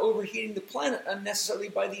on not overheating the planet unnecessarily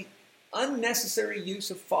by the unnecessary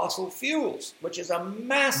use of fossil fuels, which is a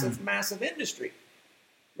massive, massive industry,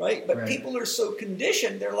 right? But people are so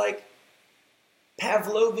conditioned, they're like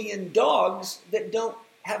Pavlovian dogs that don't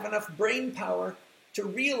have enough brain power to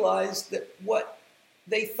realize that what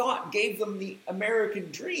they thought gave them the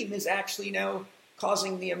American dream is actually now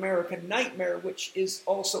causing the American nightmare, which is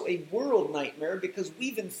also a world nightmare, because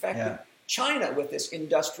we've infected China with this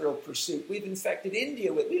industrial pursuit. We've infected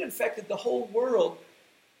India with, we've infected the whole world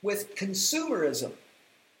with consumerism.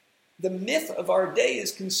 The myth of our day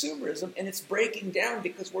is consumerism, and it's breaking down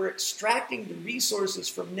because we're extracting the resources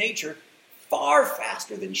from nature far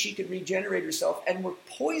faster than she can regenerate herself, and we're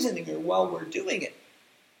poisoning her while we're doing it.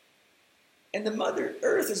 And the Mother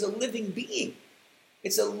Earth is a living being.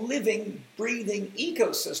 It's a living, breathing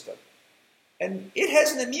ecosystem. And it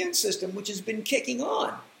has an immune system which has been kicking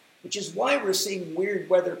on, which is why we're seeing weird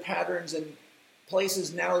weather patterns, and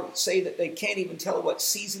places now say that they can't even tell what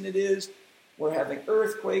season it is. We're having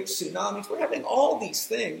earthquakes, tsunamis. We're having all these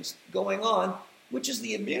things going on, which is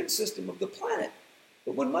the immune system of the planet.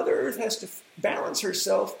 But when Mother Earth has to balance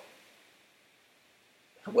herself,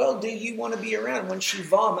 well, do you want to be around when she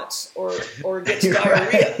vomits or gets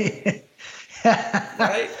diarrhea?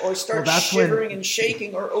 Right? Or starts shivering and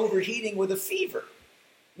shaking or overheating with a fever?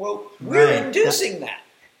 Well, we're inducing that.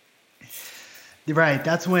 Right.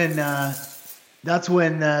 That's when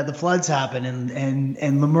the floods happen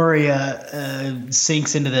and Lemuria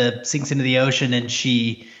sinks into the ocean, and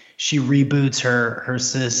she reboots her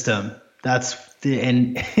system. That's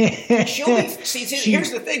here's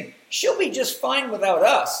the thing. She'll be just fine without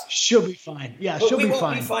us. She'll be fine. Yeah, but she'll be fine. We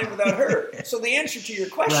won't be fine without her. So the answer to your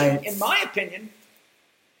question, in my opinion,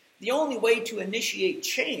 the only way to initiate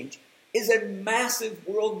change is a massive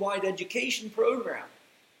worldwide education program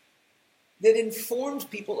that informs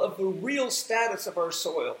people of the real status of our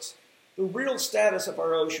soils, the real status of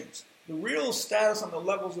our oceans, the real status on the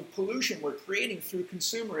levels of pollution we're creating through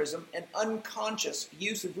consumerism and unconscious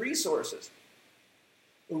use of resources,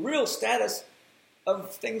 the real status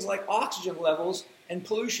of things like oxygen levels and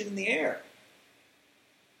pollution in the air.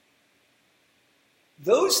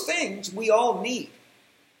 Those things we all need.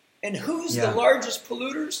 And who's the largest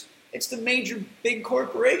polluters? It's the major big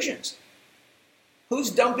corporations. Who's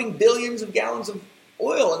dumping billions of gallons of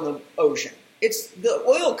oil in the ocean? It's the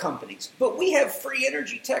oil companies. But we have free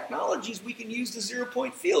energy technologies. We can use the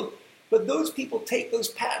zero-point field. But those people take those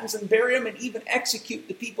patents and bury them and even execute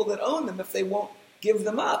the people that own them if they won't give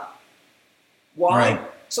them up. Why? Right.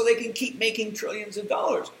 So they can keep making trillions of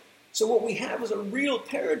dollars. So what we have is a real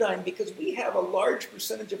paradigm because we have a large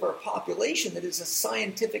percentage of our population that is a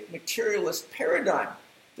scientific materialist paradigm.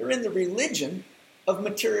 They're in the religion of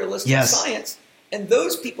materialistic science. And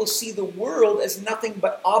those people see the world as nothing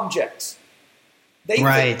but objects. They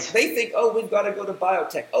think, oh, we've got to go to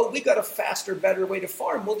biotech. Oh, we've got a faster, better way to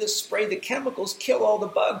farm. We'll just spray the chemicals, kill all the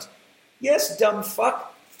bugs. Yes, dumb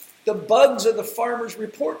fuck. The bugs are the farmer's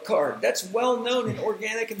report card. That's well known in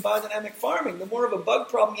organic and biodynamic farming. The more of a bug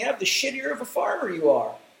problem you have, the shittier of a farmer you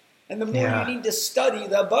are. And the more you need to study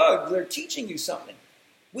the bugs. They're teaching you something.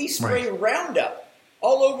 We spray Roundup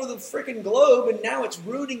all over the freaking globe, and now it's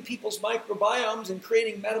ruining people's microbiomes and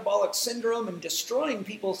creating metabolic syndrome and destroying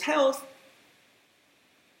people's health.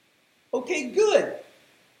 Okay, good.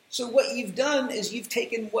 So what you've done is you've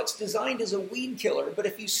taken what's designed as a weed killer, but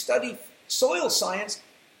if you study soil science,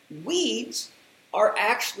 weeds are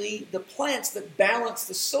actually the plants that balance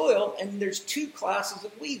the soil, and there's two classes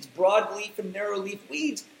of weeds, broadleaf and narrowleaf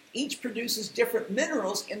weeds. Each produces different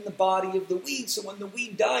minerals in the body of the weed, so when the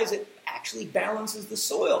weed dies, it actually balances the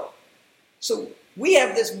soil. So we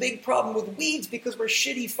have this big problem with weeds because we're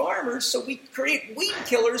shitty farmers, so we create weed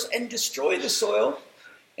killers and destroy the soil.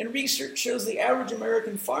 And research shows the average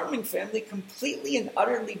American farming family completely and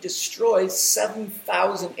utterly destroys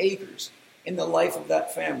 7,000 acres in the life of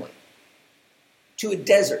that family to a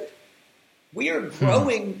desert. We are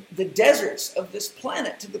growing the deserts of this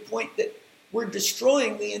planet to the point that we're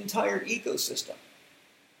destroying the entire ecosystem.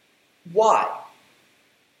 Why?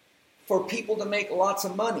 For people to make lots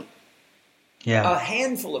of money. A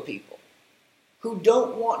handful of people who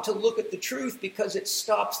don't want to look at the truth because it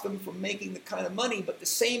stops them from making the kind of money, but the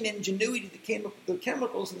same ingenuity that came up with the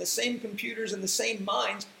chemicals and the same computers and the same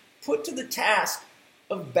minds put to the task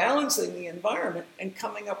of balancing the environment and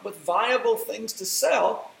coming up with viable things to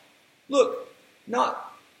sell. Look,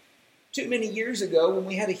 not too many years ago when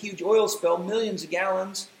we had a huge oil spill, millions of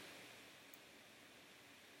gallons,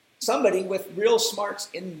 somebody with real smarts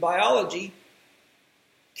in biology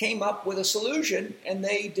came up with a solution, and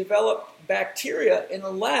they developed bacteria in a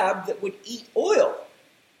lab that would eat oil.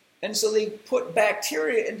 And so they put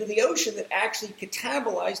bacteria into the ocean that actually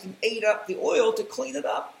catabolized and ate up the oil to clean it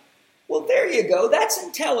up. Well, there you go. That's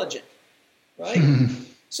intelligent, right?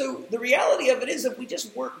 So the reality of it is that we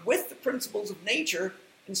just work with the principles of nature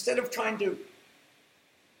instead of trying to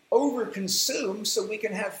overconsume so we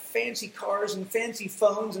can have fancy cars and fancy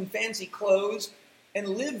phones and fancy clothes and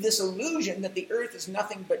live this illusion that the earth is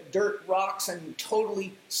nothing but dirt, rocks, and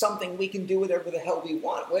totally something we can do whatever the hell we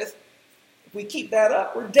want with. If we keep that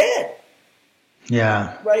up, we're dead.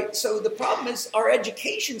 Yeah. Right? So the problem is our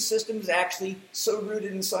education system is actually so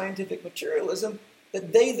rooted in scientific materialism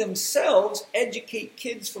that they themselves educate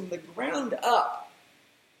kids from the ground up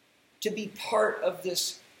to be part of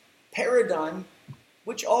this paradigm,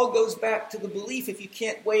 which all goes back to the belief if you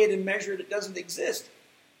can't weigh it and measure it, it doesn't exist.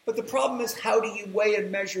 But the problem is, how do you weigh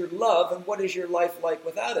and measure love, and what is your life like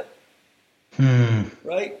without it?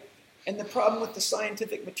 Right? And the problem with the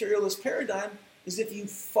scientific materialist paradigm is if you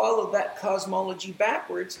follow that cosmology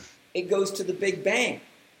backwards, it goes to the Big Bang.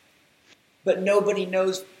 But nobody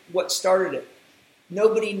knows what started it.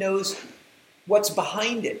 Nobody knows what's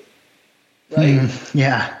behind it. Right?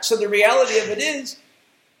 So the reality of it is,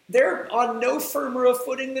 they're on no firmer a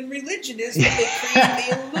footing than religion is, but they create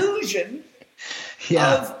the illusion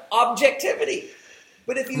of objectivity.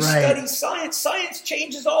 But if you study science, science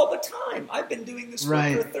changes all the time. I've been doing this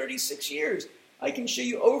work for 36 years. I can show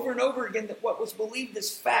you over and over again that what was believed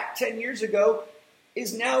as fact 10 years ago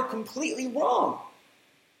is now completely wrong.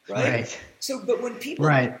 So, but when people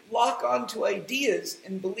lock onto ideas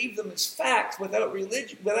and believe them as facts without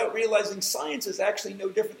religion, without realizing science is actually no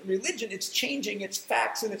different than religion, it's changing its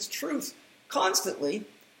facts and its truth constantly.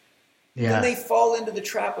 Then they fall into the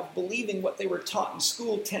trap of believing what they were taught in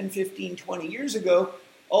school 10, 15, 20 years ago,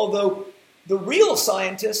 although the real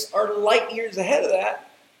scientists are light years ahead of that.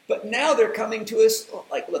 But now they're coming to us,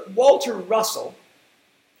 like, look, Walter Russell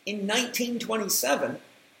in 1927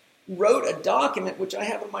 wrote a document, which I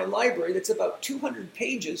have in my library, that's about 200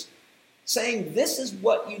 pages, saying this is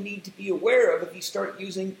what you need to be aware of if you start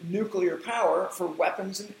using nuclear power for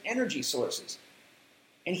weapons and energy sources.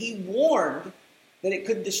 And he warned that it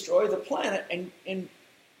could destroy the planet and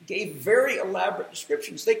gave very elaborate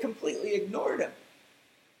descriptions. They completely ignored him.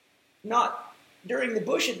 Not during the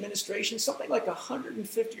Bush administration, something like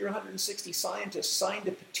 150 or 160 scientists signed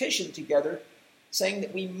a petition together saying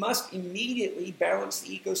that we must immediately balance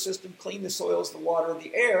the ecosystem, clean the soils, the water,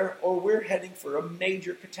 the air, or we're heading for a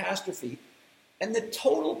major catastrophe. And the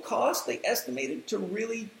total cost they estimated to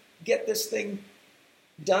really get this thing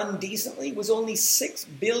done decently was only $6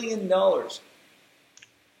 billion.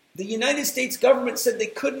 The United States government said they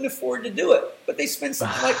couldn't afford to do it, but they spent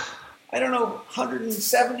something like, I don't know,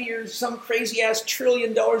 170 or some crazy ass $1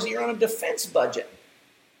 trillion a year on a defense budget,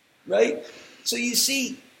 right? So you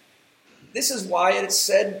see, this is why it's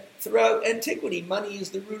said throughout antiquity, money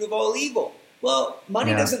is the root of all evil. Well,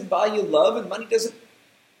 money doesn't buy you love, and money doesn't,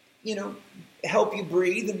 help you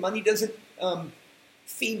breathe, and money doesn't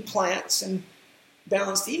feed plants and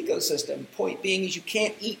balance the ecosystem. Point being is you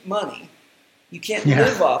can't eat money. You can't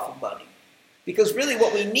live off of money. Because really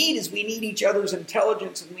what we need is we need each other's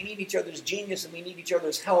intelligence, and we need each other's genius, and we need each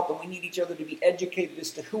other's help, and we need each other to be educated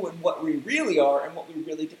as to who and what we really are and what we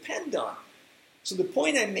really depend on. So the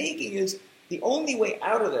point I'm making is the only way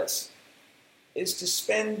out of this is to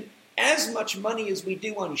spend as much money as we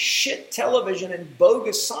do on shit television and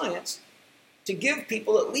bogus science to give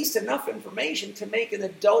people at least enough information to make an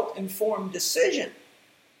adult-informed decision.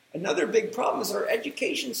 Another big problem is our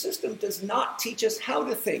education system does not teach us how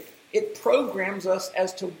to think. It programs us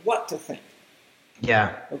as to what to think.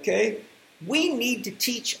 Yeah. Okay? We need to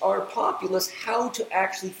teach our populace how to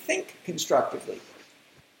actually think constructively.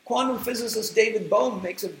 Quantum physicist David Bohm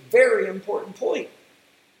makes a very important point.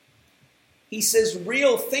 He says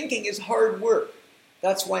real thinking is hard work.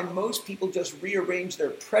 That's why most people just rearrange their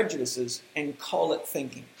prejudices and call it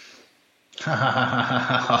thinking.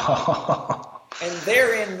 And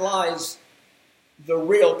therein lies the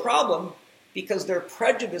real problem, because their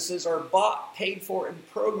prejudices are bought, paid for, and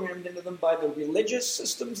programmed into them by the religious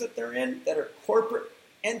systems that they're in, that are corporate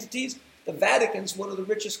entities. The Vatican's one of the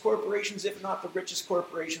richest corporations, if not the richest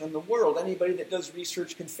corporation in the world. Anybody that does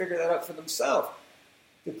research can figure that out for themselves.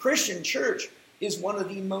 The Christian church is one of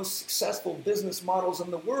the most successful business models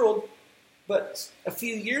in the world. But a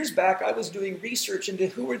few years back, I was doing research into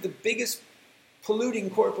who are the biggest polluting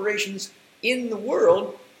corporations in the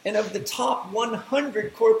world. And of the top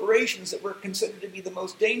 100 corporations that were considered to be the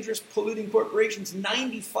most dangerous polluting corporations,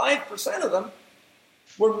 95% of them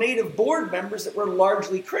were made of board members that were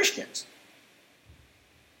largely Christians.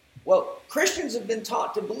 Well, Christians have been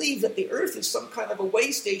taught to believe that the earth is some kind of a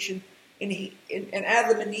way station, and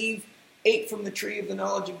Adam and Eve ate from the tree of the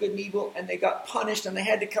knowledge of good and evil, and they got punished, and they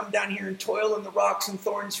had to come down here and toil in the rocks and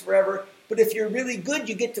thorns forever. But if you're really good,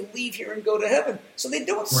 you get to leave here and go to heaven. So they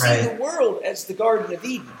don't see the world as the Garden of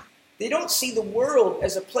Eden. They don't see the world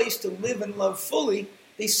as a place to live and love fully.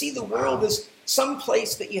 They see the world as some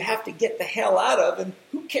place that you have to get the hell out of, and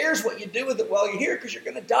who cares what you do with it while you're here, because you're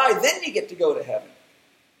going to die, then you get to go to heaven.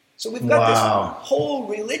 So we've got this whole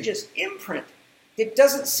religious imprint that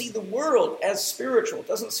doesn't see the world as spiritual,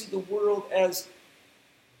 doesn't see the world as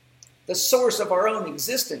the source of our own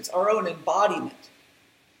existence, our own embodiment.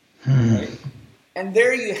 Right? And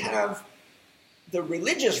there you have the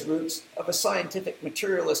religious roots of a scientific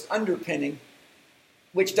materialist underpinning,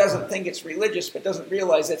 which doesn't think it's religious, but doesn't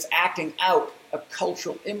realize it's acting out a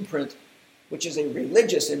cultural imprint, which is a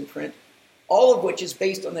religious imprint, all of which is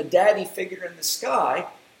based on the daddy figure in the sky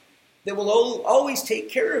that will always take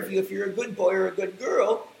care of you if you're a good boy or a good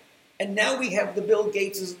girl. And now we have the Bill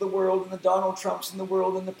Gateses of the world and the Donald Trumps in the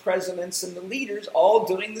world and the presidents and the leaders all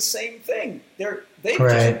doing the same thing.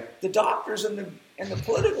 The doctors and the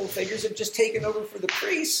political figures have just taken over for the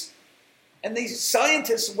priests. And these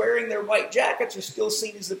scientists wearing their white jackets are still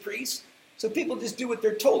seen as the priests. So people just do what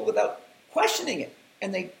they're told without questioning it.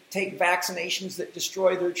 And they take vaccinations that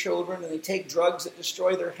destroy their children, and they take drugs that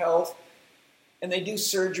destroy their health, and they do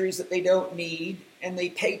surgeries that they don't need, and they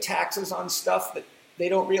pay taxes on stuff that they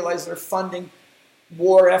don't realize they're funding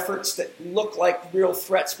war efforts that look like real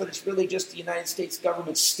threats, but it's really just the United States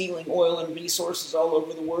government stealing oil and resources all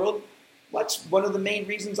over the world. That's one of the main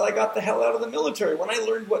reasons I got the hell out of the military. When I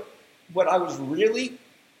learned what I was really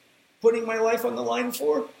putting my life on the line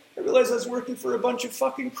for, I realized I was working for a bunch of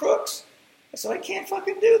fucking crooks. I said, I can't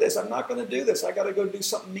fucking do this. I'm not going to do this. I got to go do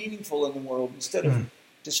something meaningful in the world instead of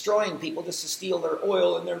destroying people just to steal their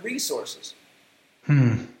oil and their resources.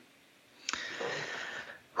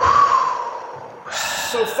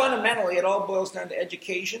 So fundamentally, it all boils down to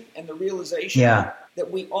education and the realization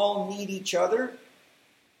that we all need each other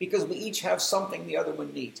because we each have something the other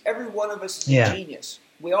one needs. Every one of us is a genius.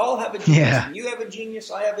 We all have a genius. You have a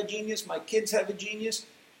genius. I have a genius. My kids have a genius.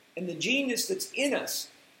 And the genius that's in us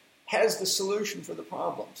has the solution for the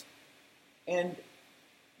problems. And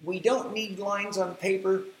We don't need lines on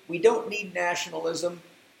paper. We don't need nationalism.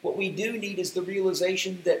 What we do need is the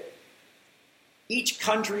realization that each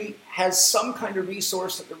country has some kind of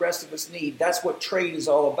resource that the rest of us need. That's what trade is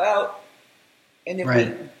all about. And if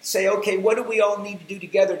we say, okay, what do we all need to do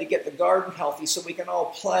together to get the garden healthy so we can all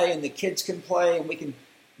play and the kids can play and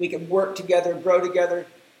we can work together, grow together,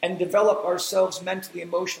 and develop ourselves mentally,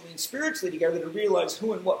 emotionally, and spiritually together to realize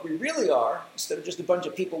who and what we really are, instead of just a bunch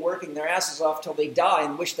of people working their asses off till they die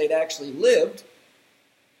and wish they'd actually lived.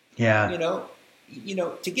 Yeah. You know,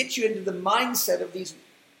 to get you into the mindset of these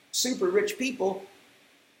super rich people,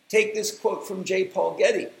 take this quote from J. Paul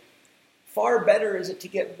Getty. Far better is it to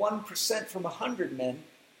get 1% from 100 men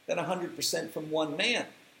than 100% from one man.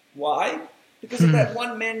 Why? Because if that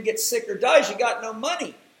one man gets sick or dies, you got no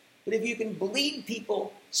money. But if you can bleed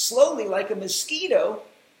people slowly like a mosquito,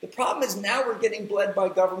 the problem is now we're getting bled by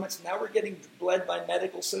governments, now we're getting bled by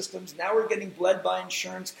medical systems, now we're getting bled by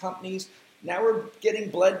insurance companies, now we're getting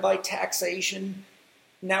bled by taxation,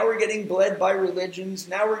 now we're getting bled by religions,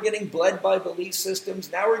 now we're getting bled by belief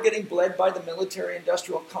systems, now we're getting bled by the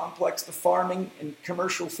military-industrial complex, the farming and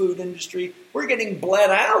commercial food industry. We're getting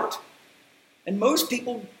bled out. And most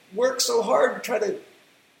people work so hard to try to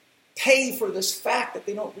pay for this fact that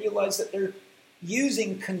they don't realize that they're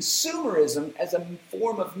using consumerism as a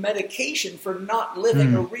form of medication for not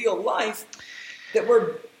living a real life, that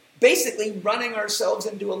we're basically running ourselves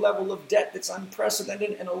into a level of debt that's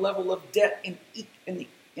unprecedented, and a level of debt in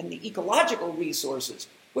the ecological resources,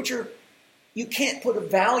 which are, you can't put a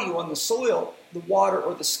value on the soil, the water,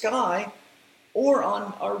 or the sky, or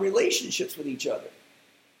on our relationships with each other.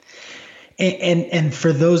 And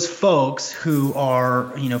for those folks who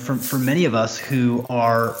are, you know, for many of us who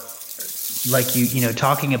are like you know,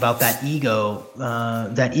 talking about that ego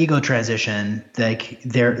transition, like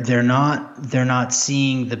they're not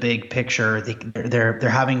seeing the big picture. They're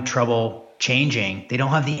having trouble changing. They don't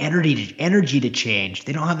have the energy to change.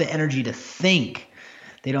 They don't have the energy to think.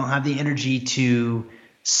 They don't have the energy to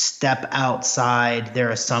step outside their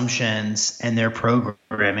assumptions and their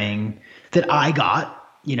programming that I got.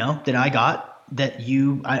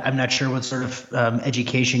 I'm not sure what sort of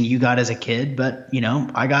education you got as a kid, but you know,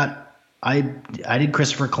 I did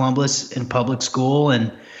Christopher Columbus in public school,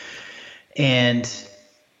 and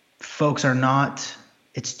folks are not.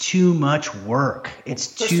 It's too much work.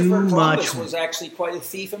 It's too much. Christopher Columbus was actually quite a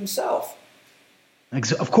thief himself.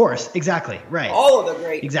 Of course, exactly, right. All of the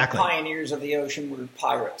great pioneers of the ocean were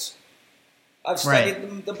pirates. I've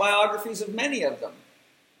studied the biographies of many of them.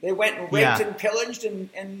 They went and raped and pillaged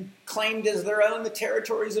and claimed as their own the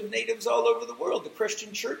territories of natives all over the world. The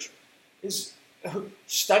Christian church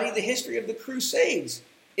study the history of the Crusades.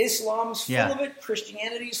 Islam's full of it.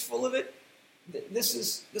 Christianity's full of it. This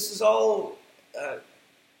is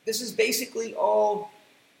basically all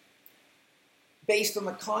based on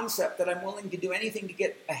the concept that I'm willing to do anything to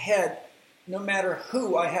get ahead, no matter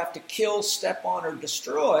who I have to kill, step on, or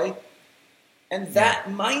destroy. And that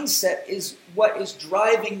mindset is what is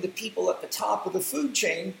driving the people at the top of the food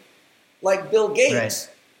chain, like Bill Gates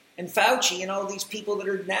and Fauci and all these people that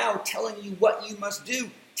are now telling you what you must do,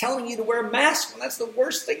 telling you to wear masks when that's the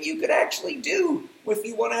worst thing you could actually do if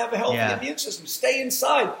you want to have a healthy immune system. Stay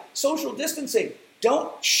inside. Social distancing.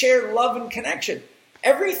 Don't share love and connection.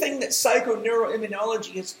 Everything that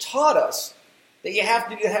psychoneuroimmunology has taught us that you have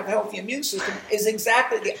to do to have a healthy immune system is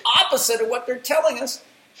exactly the opposite of what they're telling us.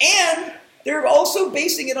 And they're also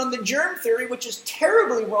basing it on the germ theory, which is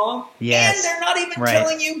terribly wrong. Yes. And they're not even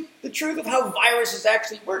telling you the truth of how viruses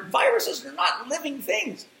actually work. Viruses are not living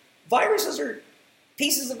things. Viruses are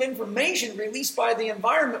pieces of information released by the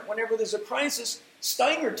environment whenever there's a crisis.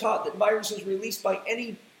 Steiner taught that viruses released by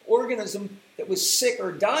any organism that was sick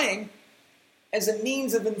or dying as a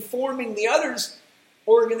means of informing the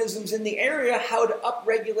organisms in the area how to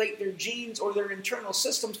upregulate their genes or their internal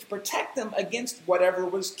systems to protect them against whatever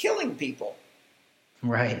was killing people.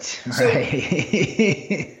 Right. So,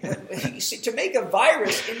 you see, to make a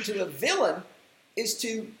virus into a villain is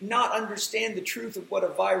to not understand the truth of what a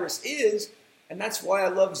virus is. And that's why I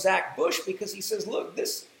love Zach Bush, because he says, look,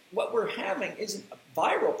 what we're having isn't a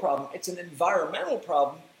viral problem. It's an environmental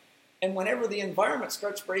problem. And whenever the environment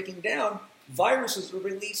starts breaking down, viruses are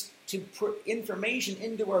released to put information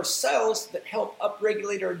into our cells that help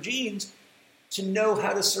upregulate our genes to know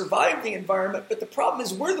how to survive the environment. But the problem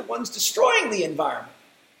is we're the ones destroying the environment.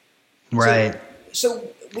 Right. So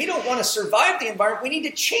we don't want to survive the environment. We need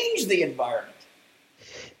to change the environment.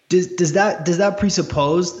 Does that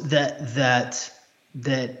presuppose that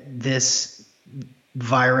this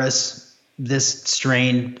virus, this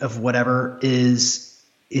strain of whatever is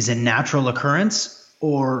a natural occurrence,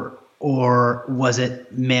 or or was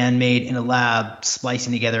it man-made in a lab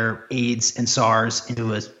splicing together AIDS and SARS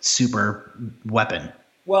into a super weapon?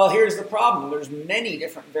 Well, here's the problem. There's many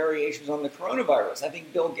different variations on the coronavirus. I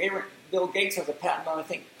think Bill Gates has a patent on, I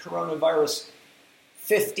think, coronavirus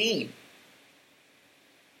 15.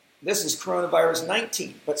 This is coronavirus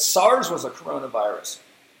 19, but SARS was a coronavirus.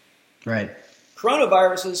 Right.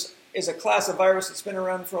 Coronavirus is a class of virus that's been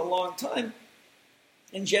around for a long time,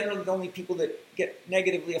 and generally the only people that get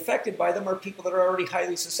negatively affected by them are people that are already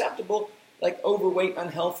highly susceptible, like overweight,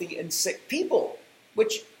 unhealthy, and sick people,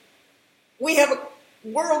 which we have a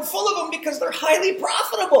world full of them because they're highly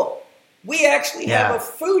profitable. We actually have a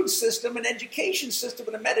food system, an education system,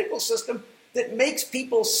 and a medical system that makes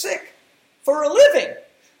people sick for a living.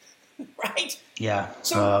 Right? Yeah.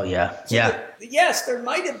 Yes, there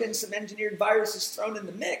might have been some engineered viruses thrown in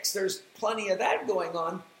the mix. There's plenty of that going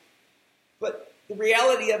on. But the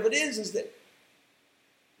reality of it is that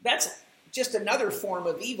that's just another form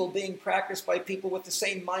of evil being practiced by people with the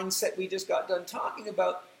same mindset we just got done talking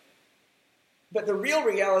about. But the real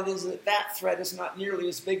reality is that that threat is not nearly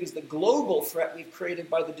as big as the global threat we've created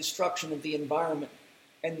by the destruction of the environment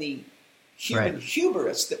and the human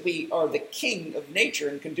hubris that we are the king of nature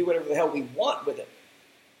and can do whatever the hell we want with it.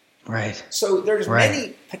 Right. So there's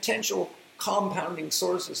many potential compounding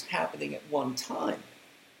sources happening at one time.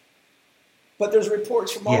 But there's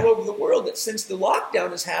reports from all over the world that since the lockdown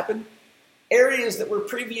has happened, areas that were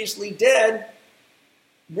previously dead,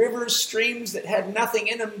 rivers, streams that had nothing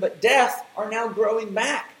in them but death, are now growing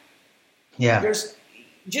back. Yeah. There's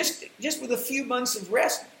just with a few months of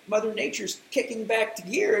rest, Mother Nature's kicking back to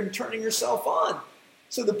gear and turning herself on.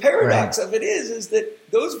 So the paradox of it is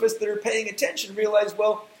that those of us that are paying attention realize,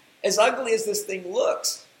 well, as ugly as this thing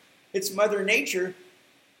looks, it's Mother Nature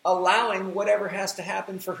allowing whatever has to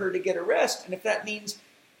happen for her to get a rest. And if that means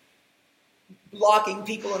locking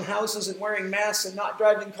people in houses and wearing masks and not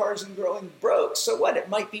driving cars and growing broke, so what? It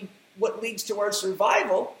might be what leads to our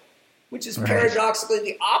survival, which is paradoxically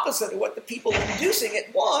the opposite of what the people inducing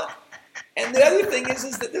it want. And the other thing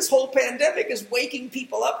is that this whole pandemic is waking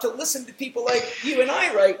people up to listen to people like you and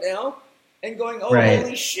I right now and going, oh,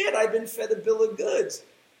 holy shit, I've been fed a bill of goods.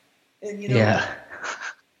 And,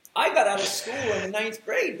 I got out of school in the 9th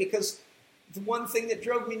grade because the one thing that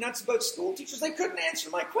drove me nuts about school teachers, they couldn't answer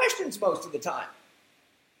my questions most of the time.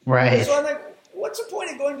 Right. So I'm like, what's the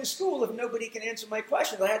point of going to school if nobody can answer my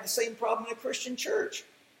questions? I had the same problem in a Christian church.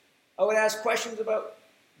 I would ask questions about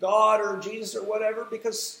God or Jesus or whatever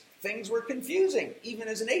because things were confusing. Even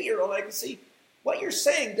as an 8-year-old, I could see what you're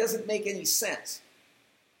saying doesn't make any sense.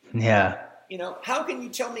 Yeah. How can you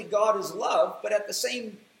tell me God is love, but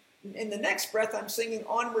in the next breath, I'm singing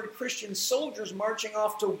onward Christian soldiers marching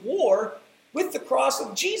off to war with the cross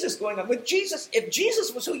of Jesus going on. With Jesus, if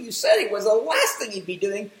Jesus was who you said he was, the last thing he'd be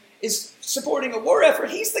doing is supporting a war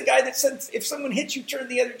effort. He's the guy that said, if someone hits you, turn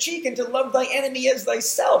the other cheek, and to love thy enemy as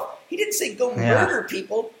thyself. He didn't say go murder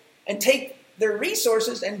people and take their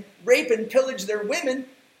resources and rape and pillage their women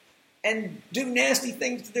and do nasty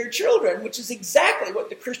things to their children, which is exactly what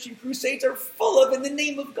the Christian Crusades are full of in the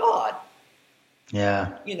name of God.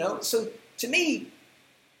 Yeah. So to me,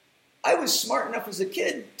 I was smart enough as a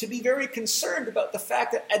kid to be very concerned about the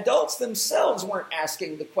fact that adults themselves weren't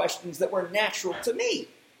asking the questions that were natural to me.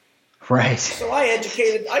 Right. So I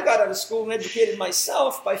got out of school and educated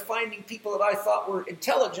myself by finding people that I thought were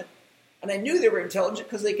intelligent. And I knew they were intelligent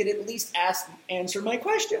because they could at least answer my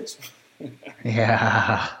questions.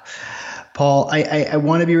 Yeah. Paul, I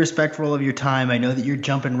want to be respectful of your time. I know that you're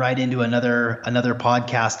jumping right into another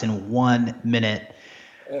podcast in 1 minute.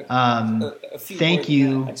 Thank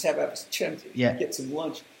you. I just have a chance to get some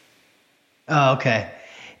lunch. Oh, okay.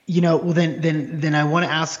 Well, then I want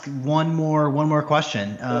to ask one more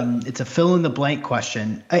question. It's a fill in the blank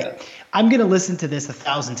question. I'm going to listen to this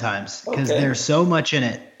 1,000 times because there's so much in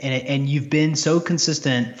it, and you've been so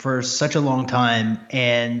consistent for such a long time,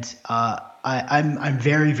 and I'm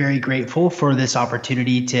very, very grateful for this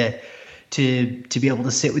opportunity to be able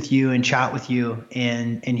to sit with you and chat with you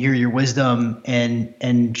and hear your wisdom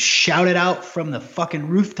and shout it out from the fucking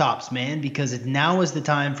rooftops, man, because now is the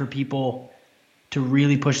time for people to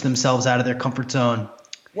really push themselves out of their comfort zone.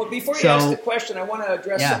 Well, before you ask the question, I want to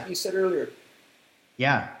address something you said earlier.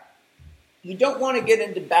 Yeah. You don't want to get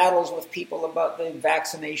into battles with people about the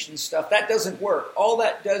vaccination stuff. That doesn't work. All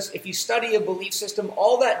that does, if you study a belief system,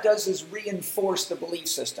 all that does is reinforce the belief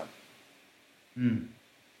system.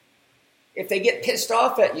 If they get pissed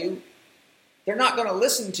off at you, they're not going to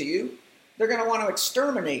listen to you. They're going to want to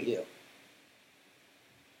exterminate you.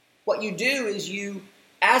 What you do is you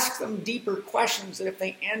ask them deeper questions that if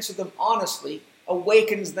they answer them honestly,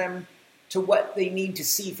 awakens them to what they need to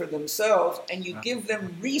see for themselves, and you give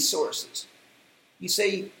them resources. You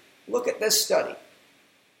say, look at this study,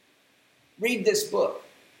 read this book,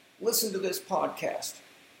 listen to this podcast.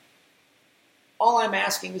 All I'm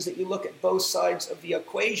asking is that you look at both sides of the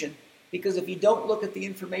equation, because if you don't look at the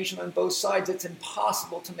information on both sides, it's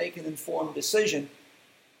impossible to make an informed decision.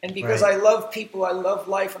 And because I love people, I love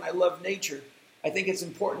life, and I love nature, I think it's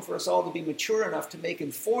important for us all to be mature enough to make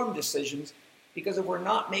informed decisions, because if we're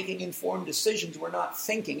not making informed decisions, we're not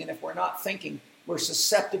thinking. And if we're not thinking, we're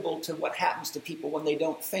susceptible to what happens to people when they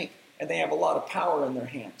don't think, and they have a lot of power in their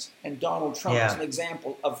hands. And Donald Trump is an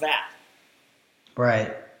example of that.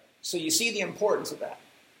 Right. So you see the importance of that.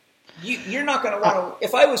 You're not going to want to,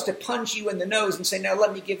 if I was to punch you in the nose and say, now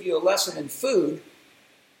let me give you a lesson in food,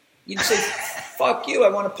 you'd say, fuck you, I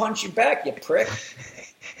want to punch you back, you prick.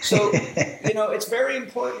 So, it's very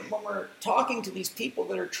important when we're talking to these people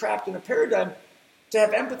that are trapped in a paradigm to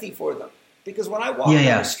have empathy for them. Because when I walk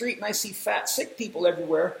down the street and I see fat, sick people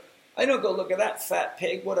everywhere, I don't go, look at that fat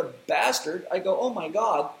pig, what a bastard. I go, oh my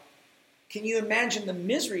God, can you imagine the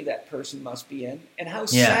misery that person must be in? And how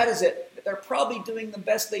sad is it that they're probably doing the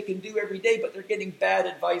best they can do every day, but they're getting bad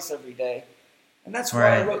advice every day. And that's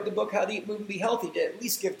why I wrote the book, How to Eat, Move, and Be Healthy, to at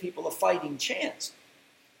least give people a fighting chance.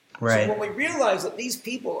 Right. So when we realize that these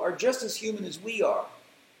people are just as human as we are,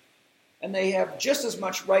 and they have just as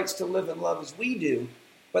much rights to live and love as we do,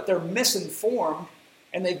 but they're misinformed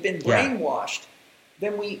and they've been brainwashed,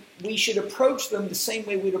 then we should approach them the same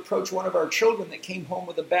way we'd approach one of our children that came home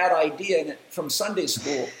with a bad idea from Sunday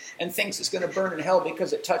school and thinks it's going to burn in hell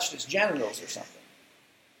because it touched its genitals or something.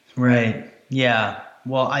 Right. Yeah.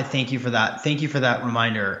 Well, I thank you for that. Thank you for that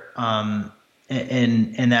reminder.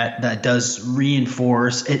 And that does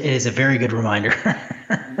reinforce, it is a very good reminder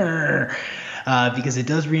because it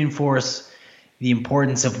does reinforce the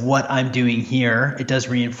importance of what I'm doing here. It does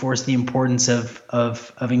reinforce the importance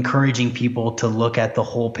of encouraging people to look at the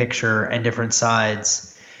whole picture and different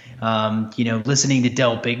sides. Listening to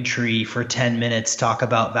Del Bigtree for 10 minutes talk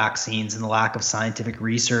about vaccines and the lack of scientific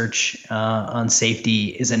research on safety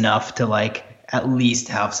is enough to at least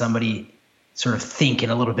have somebody sort of think in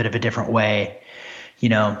a little bit of a different way.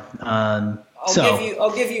 I'll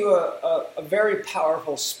give you a very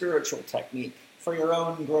powerful spiritual technique for your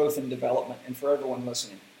own growth and development, and for everyone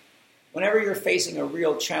listening. Whenever you're facing a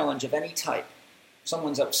real challenge of any type,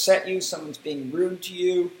 someone's upset you, someone's being rude to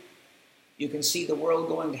you, you can see the world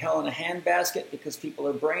going to hell in a handbasket because people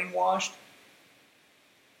are brainwashed,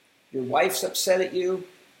 your wife's upset at you,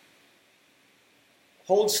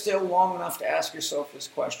 hold still long enough to ask yourself this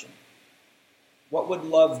question: what would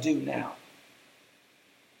love do now?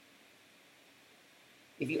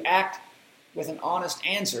 If you act with an honest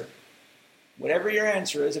answer, whatever your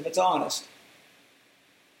answer is, if it's honest,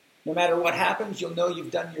 no matter what happens, you'll know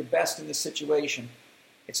you've done your best in the situation.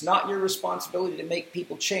 It's not your responsibility to make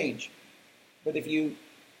people change. But if you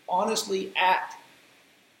honestly act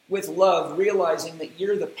with love, realizing that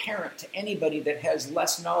you're the parent to anybody that has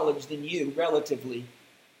less knowledge than you, relatively,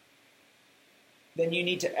 then you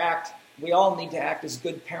need to act, we all need to act as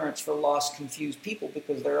good parents for lost, confused people,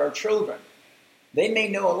 because they're our children. They may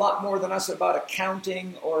know a lot more than us about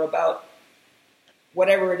accounting or about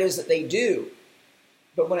whatever it is that they do.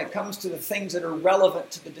 But when it comes to the things that are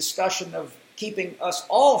relevant to the discussion of keeping us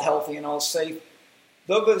all healthy and all safe,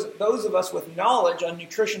 those of us with knowledge on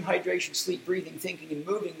nutrition, hydration, sleep, breathing, thinking, and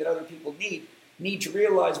moving that other people need to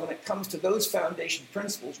realize when it comes to those foundation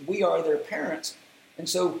principles, we are their parents. And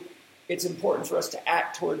so it's important for us to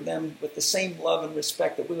act toward them with the same love and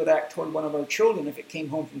respect that we would act toward one of our children if it came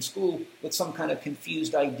home from school with some kind of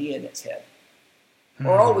confused idea in its head.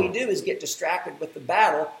 Or all we do is get distracted with the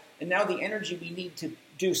battle, and now the energy we need to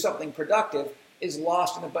do something productive is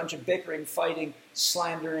lost in a bunch of bickering, fighting,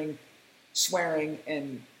 slandering, swearing,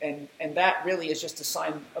 and that really is just a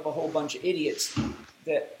sign of a whole bunch of idiots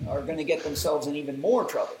that are going to get themselves in even more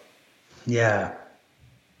trouble. Yeah.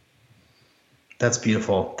 That's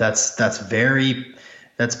beautiful. That's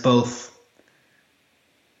both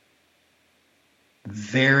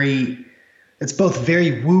very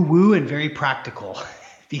woo-woo and very practical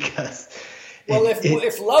because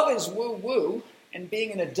if love is woo-woo and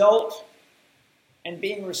being an adult and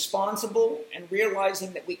being responsible and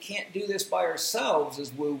realizing that we can't do this by ourselves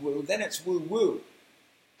is woo-woo, then it's woo-woo.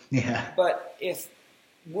 Yeah. But if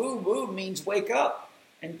woo-woo means wake up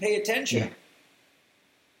and pay attention,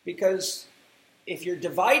 because if you're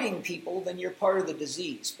dividing people, then you're part of the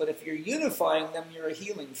disease. But if you're unifying them, you're a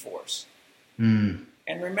healing force. Mm.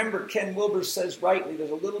 And remember, Ken Wilber says rightly,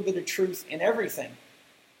 there's a little bit of truth in everything.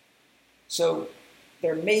 So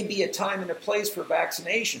there may be a time and a place for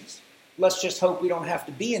vaccinations. let's just hope we don't have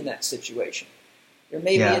to be in that situation. There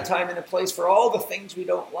may be Yeah. a time and a place for all the things we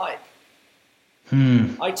don't like.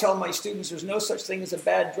 I tell my students there's no such thing as a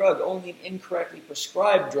bad drug, only an incorrectly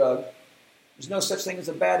prescribed drug. There's no such thing as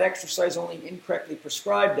a bad exercise, only an incorrectly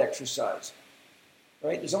prescribed exercise.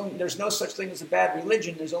 Right? There's no such thing as a bad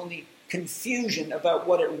religion. There's only confusion about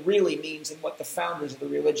what it really means and what the founders of the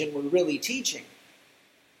religion were really teaching.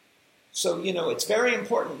 So, it's very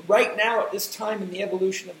important. Right now, at this time in the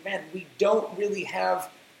evolution of man, we don't really have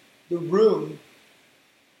the room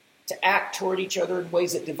to act toward each other in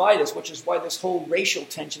ways that divide us, which is why this whole racial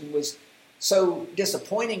tension was so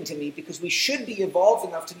disappointing to me, because we should be evolved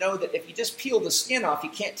enough to know that if you just peel the skin off, you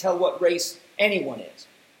can't tell what race anyone is.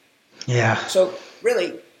 Yeah. So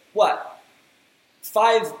really,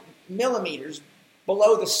 5 millimeters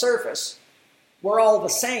below the surface, we're all the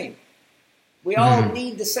same. We all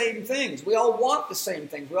need the same things. We all want the same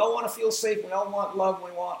things. We all want to feel safe. We all want love.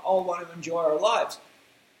 We all want to enjoy our lives.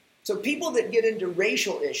 So people that get into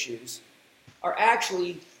racial issues are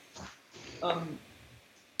actually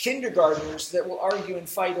kindergartners that will argue and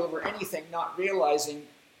fight over anything, not realizing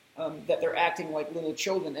that they're acting like little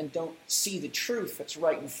children and don't see the truth that's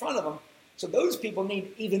right in front of them. So those people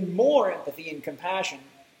need even more empathy and compassion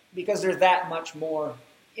because they're that much more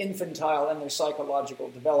infantile in their psychological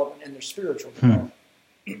development and their spiritual development.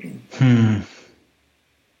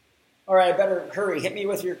 All right, I better hurry. Hit me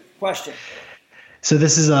with your question. So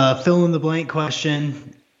this is a fill in the blank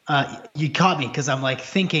question. You caught me because I'm like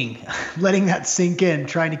thinking, letting that sink in,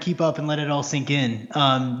 trying to keep up and let it all sink in.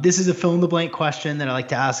 This is a fill in the blank question that I like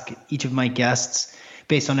to ask each of my guests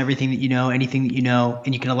based on everything that you know, anything that you know,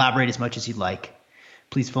 and you can elaborate as much as you'd like.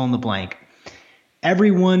 Please fill in the blank.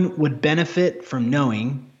 Everyone would benefit from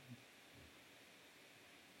knowing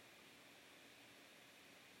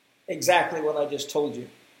exactly what I just told you.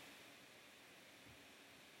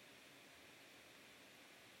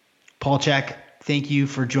 Paul Chek, thank you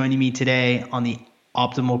for joining me today on the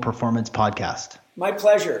Optimal Performance Podcast. My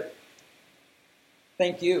pleasure.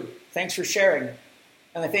 Thank you. Thanks for sharing.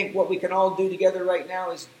 And I think what we can all do together right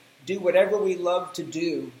now is do whatever we love to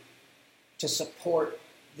do to support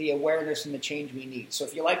the awareness and the change we need. So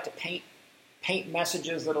if you like to paint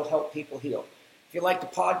messages that'll help people heal. If you like to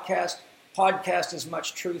podcast as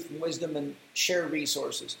much truth and wisdom and share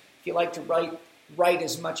resources. If you like to write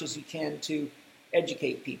as much as you can to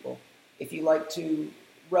educate people. If you like to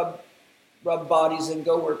rub bodies and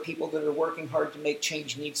go where people that are working hard to make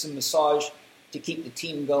change need some massage to keep the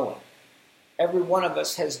team going. Every one of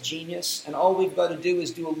us has genius, and all we've got to do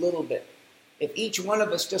is do a little bit. If each one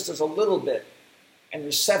of us just does a little bit, and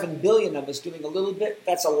there's 7 billion of us doing a little bit,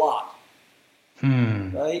 that's a lot.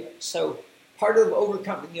 Right? So part of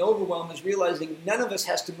overcoming the overwhelm is realizing none of us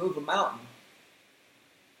has to move a mountain.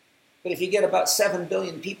 But if you get about 7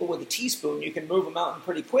 billion people with a teaspoon, you can move a mountain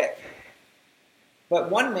pretty quick. But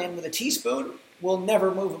one man with a teaspoon will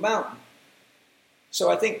never move a mountain. So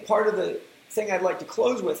I think part of the thing I'd like to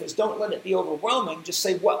close with is don't let it be overwhelming. Just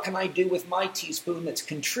say, what can I do with my teaspoon that's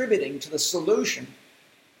contributing to the solution?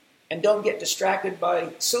 And don't get distracted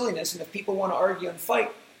by silliness. And if people want to argue and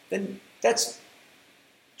fight, then that's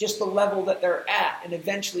just the level that they're at. And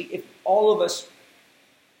eventually, if all of us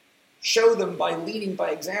show them by leading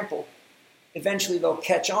by example, eventually they'll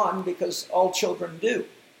catch on because all children do.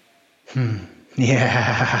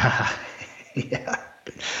 Yeah. Yeah.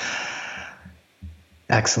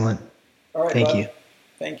 Excellent. All right, Thank you.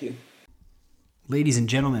 Thank you. Ladies and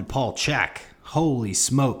gentlemen, Paul Chek. Holy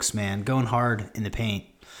smokes, man. Going hard in the paint.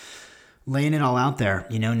 Laying it all out there.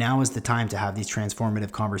 Now is the time to have these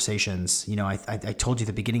transformative conversations. I told you at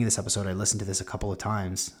the beginning of this episode, I listened to this a couple of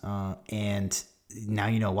times, and now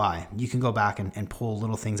you know why. You can go back and pull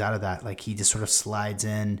little things out of that. Like he just sort of slides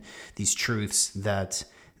in these truths that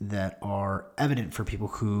are evident for people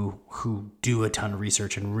who do a ton of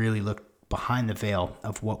research and really look behind the veil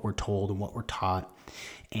of what we're told and what we're taught.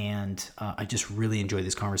 And I just really enjoy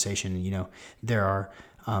this conversation. There are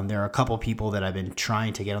a couple people that I've been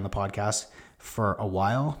trying to get on the podcast for a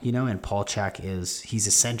while, and Paul Chek he's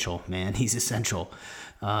essential, man. He's essential.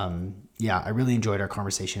 I really enjoyed our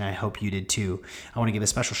conversation. I hope you did too. I want to give a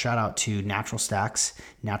special shout out to Natural Stacks.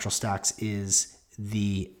 Natural Stacks is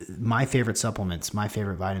my favorite supplements, my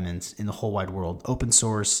favorite vitamins in the whole wide world. Open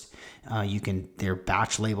sourced. They're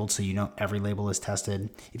batch labeled, so every label is tested.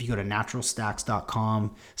 If you go to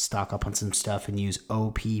naturalstacks.com, stock up on some stuff and use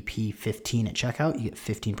OPP15 at checkout, you get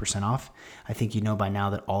 15% off. I think by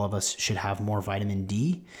now that all of us should have more vitamin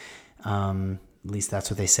D. At least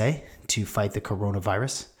that's what they say, to fight the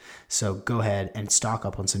coronavirus. So go ahead and stock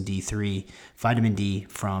up on some D3 vitamin D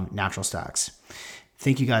from Natural Stacks.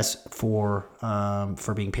 Thank you guys for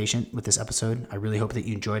being patient with this episode. I really hope that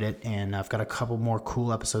you enjoyed it, and I've got a couple more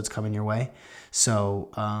cool episodes coming your way. So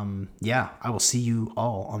I will see you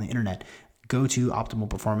all on the internet. Go to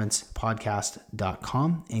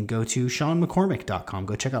optimalperformancepodcast.com and go to SeanMcCormick.com.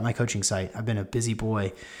 Go check out my coaching site. I've been a busy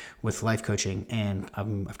boy with life coaching, and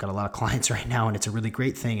I've got a lot of clients right now, and it's a really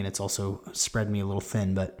great thing, and it's also spread me a little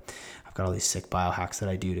thin, but I've got all these sick biohacks that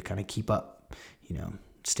I do to kind of keep up,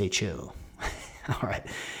 stay chill. All right.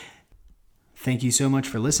 Thank you so much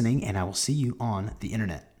for listening, and I will see you on the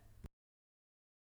internet.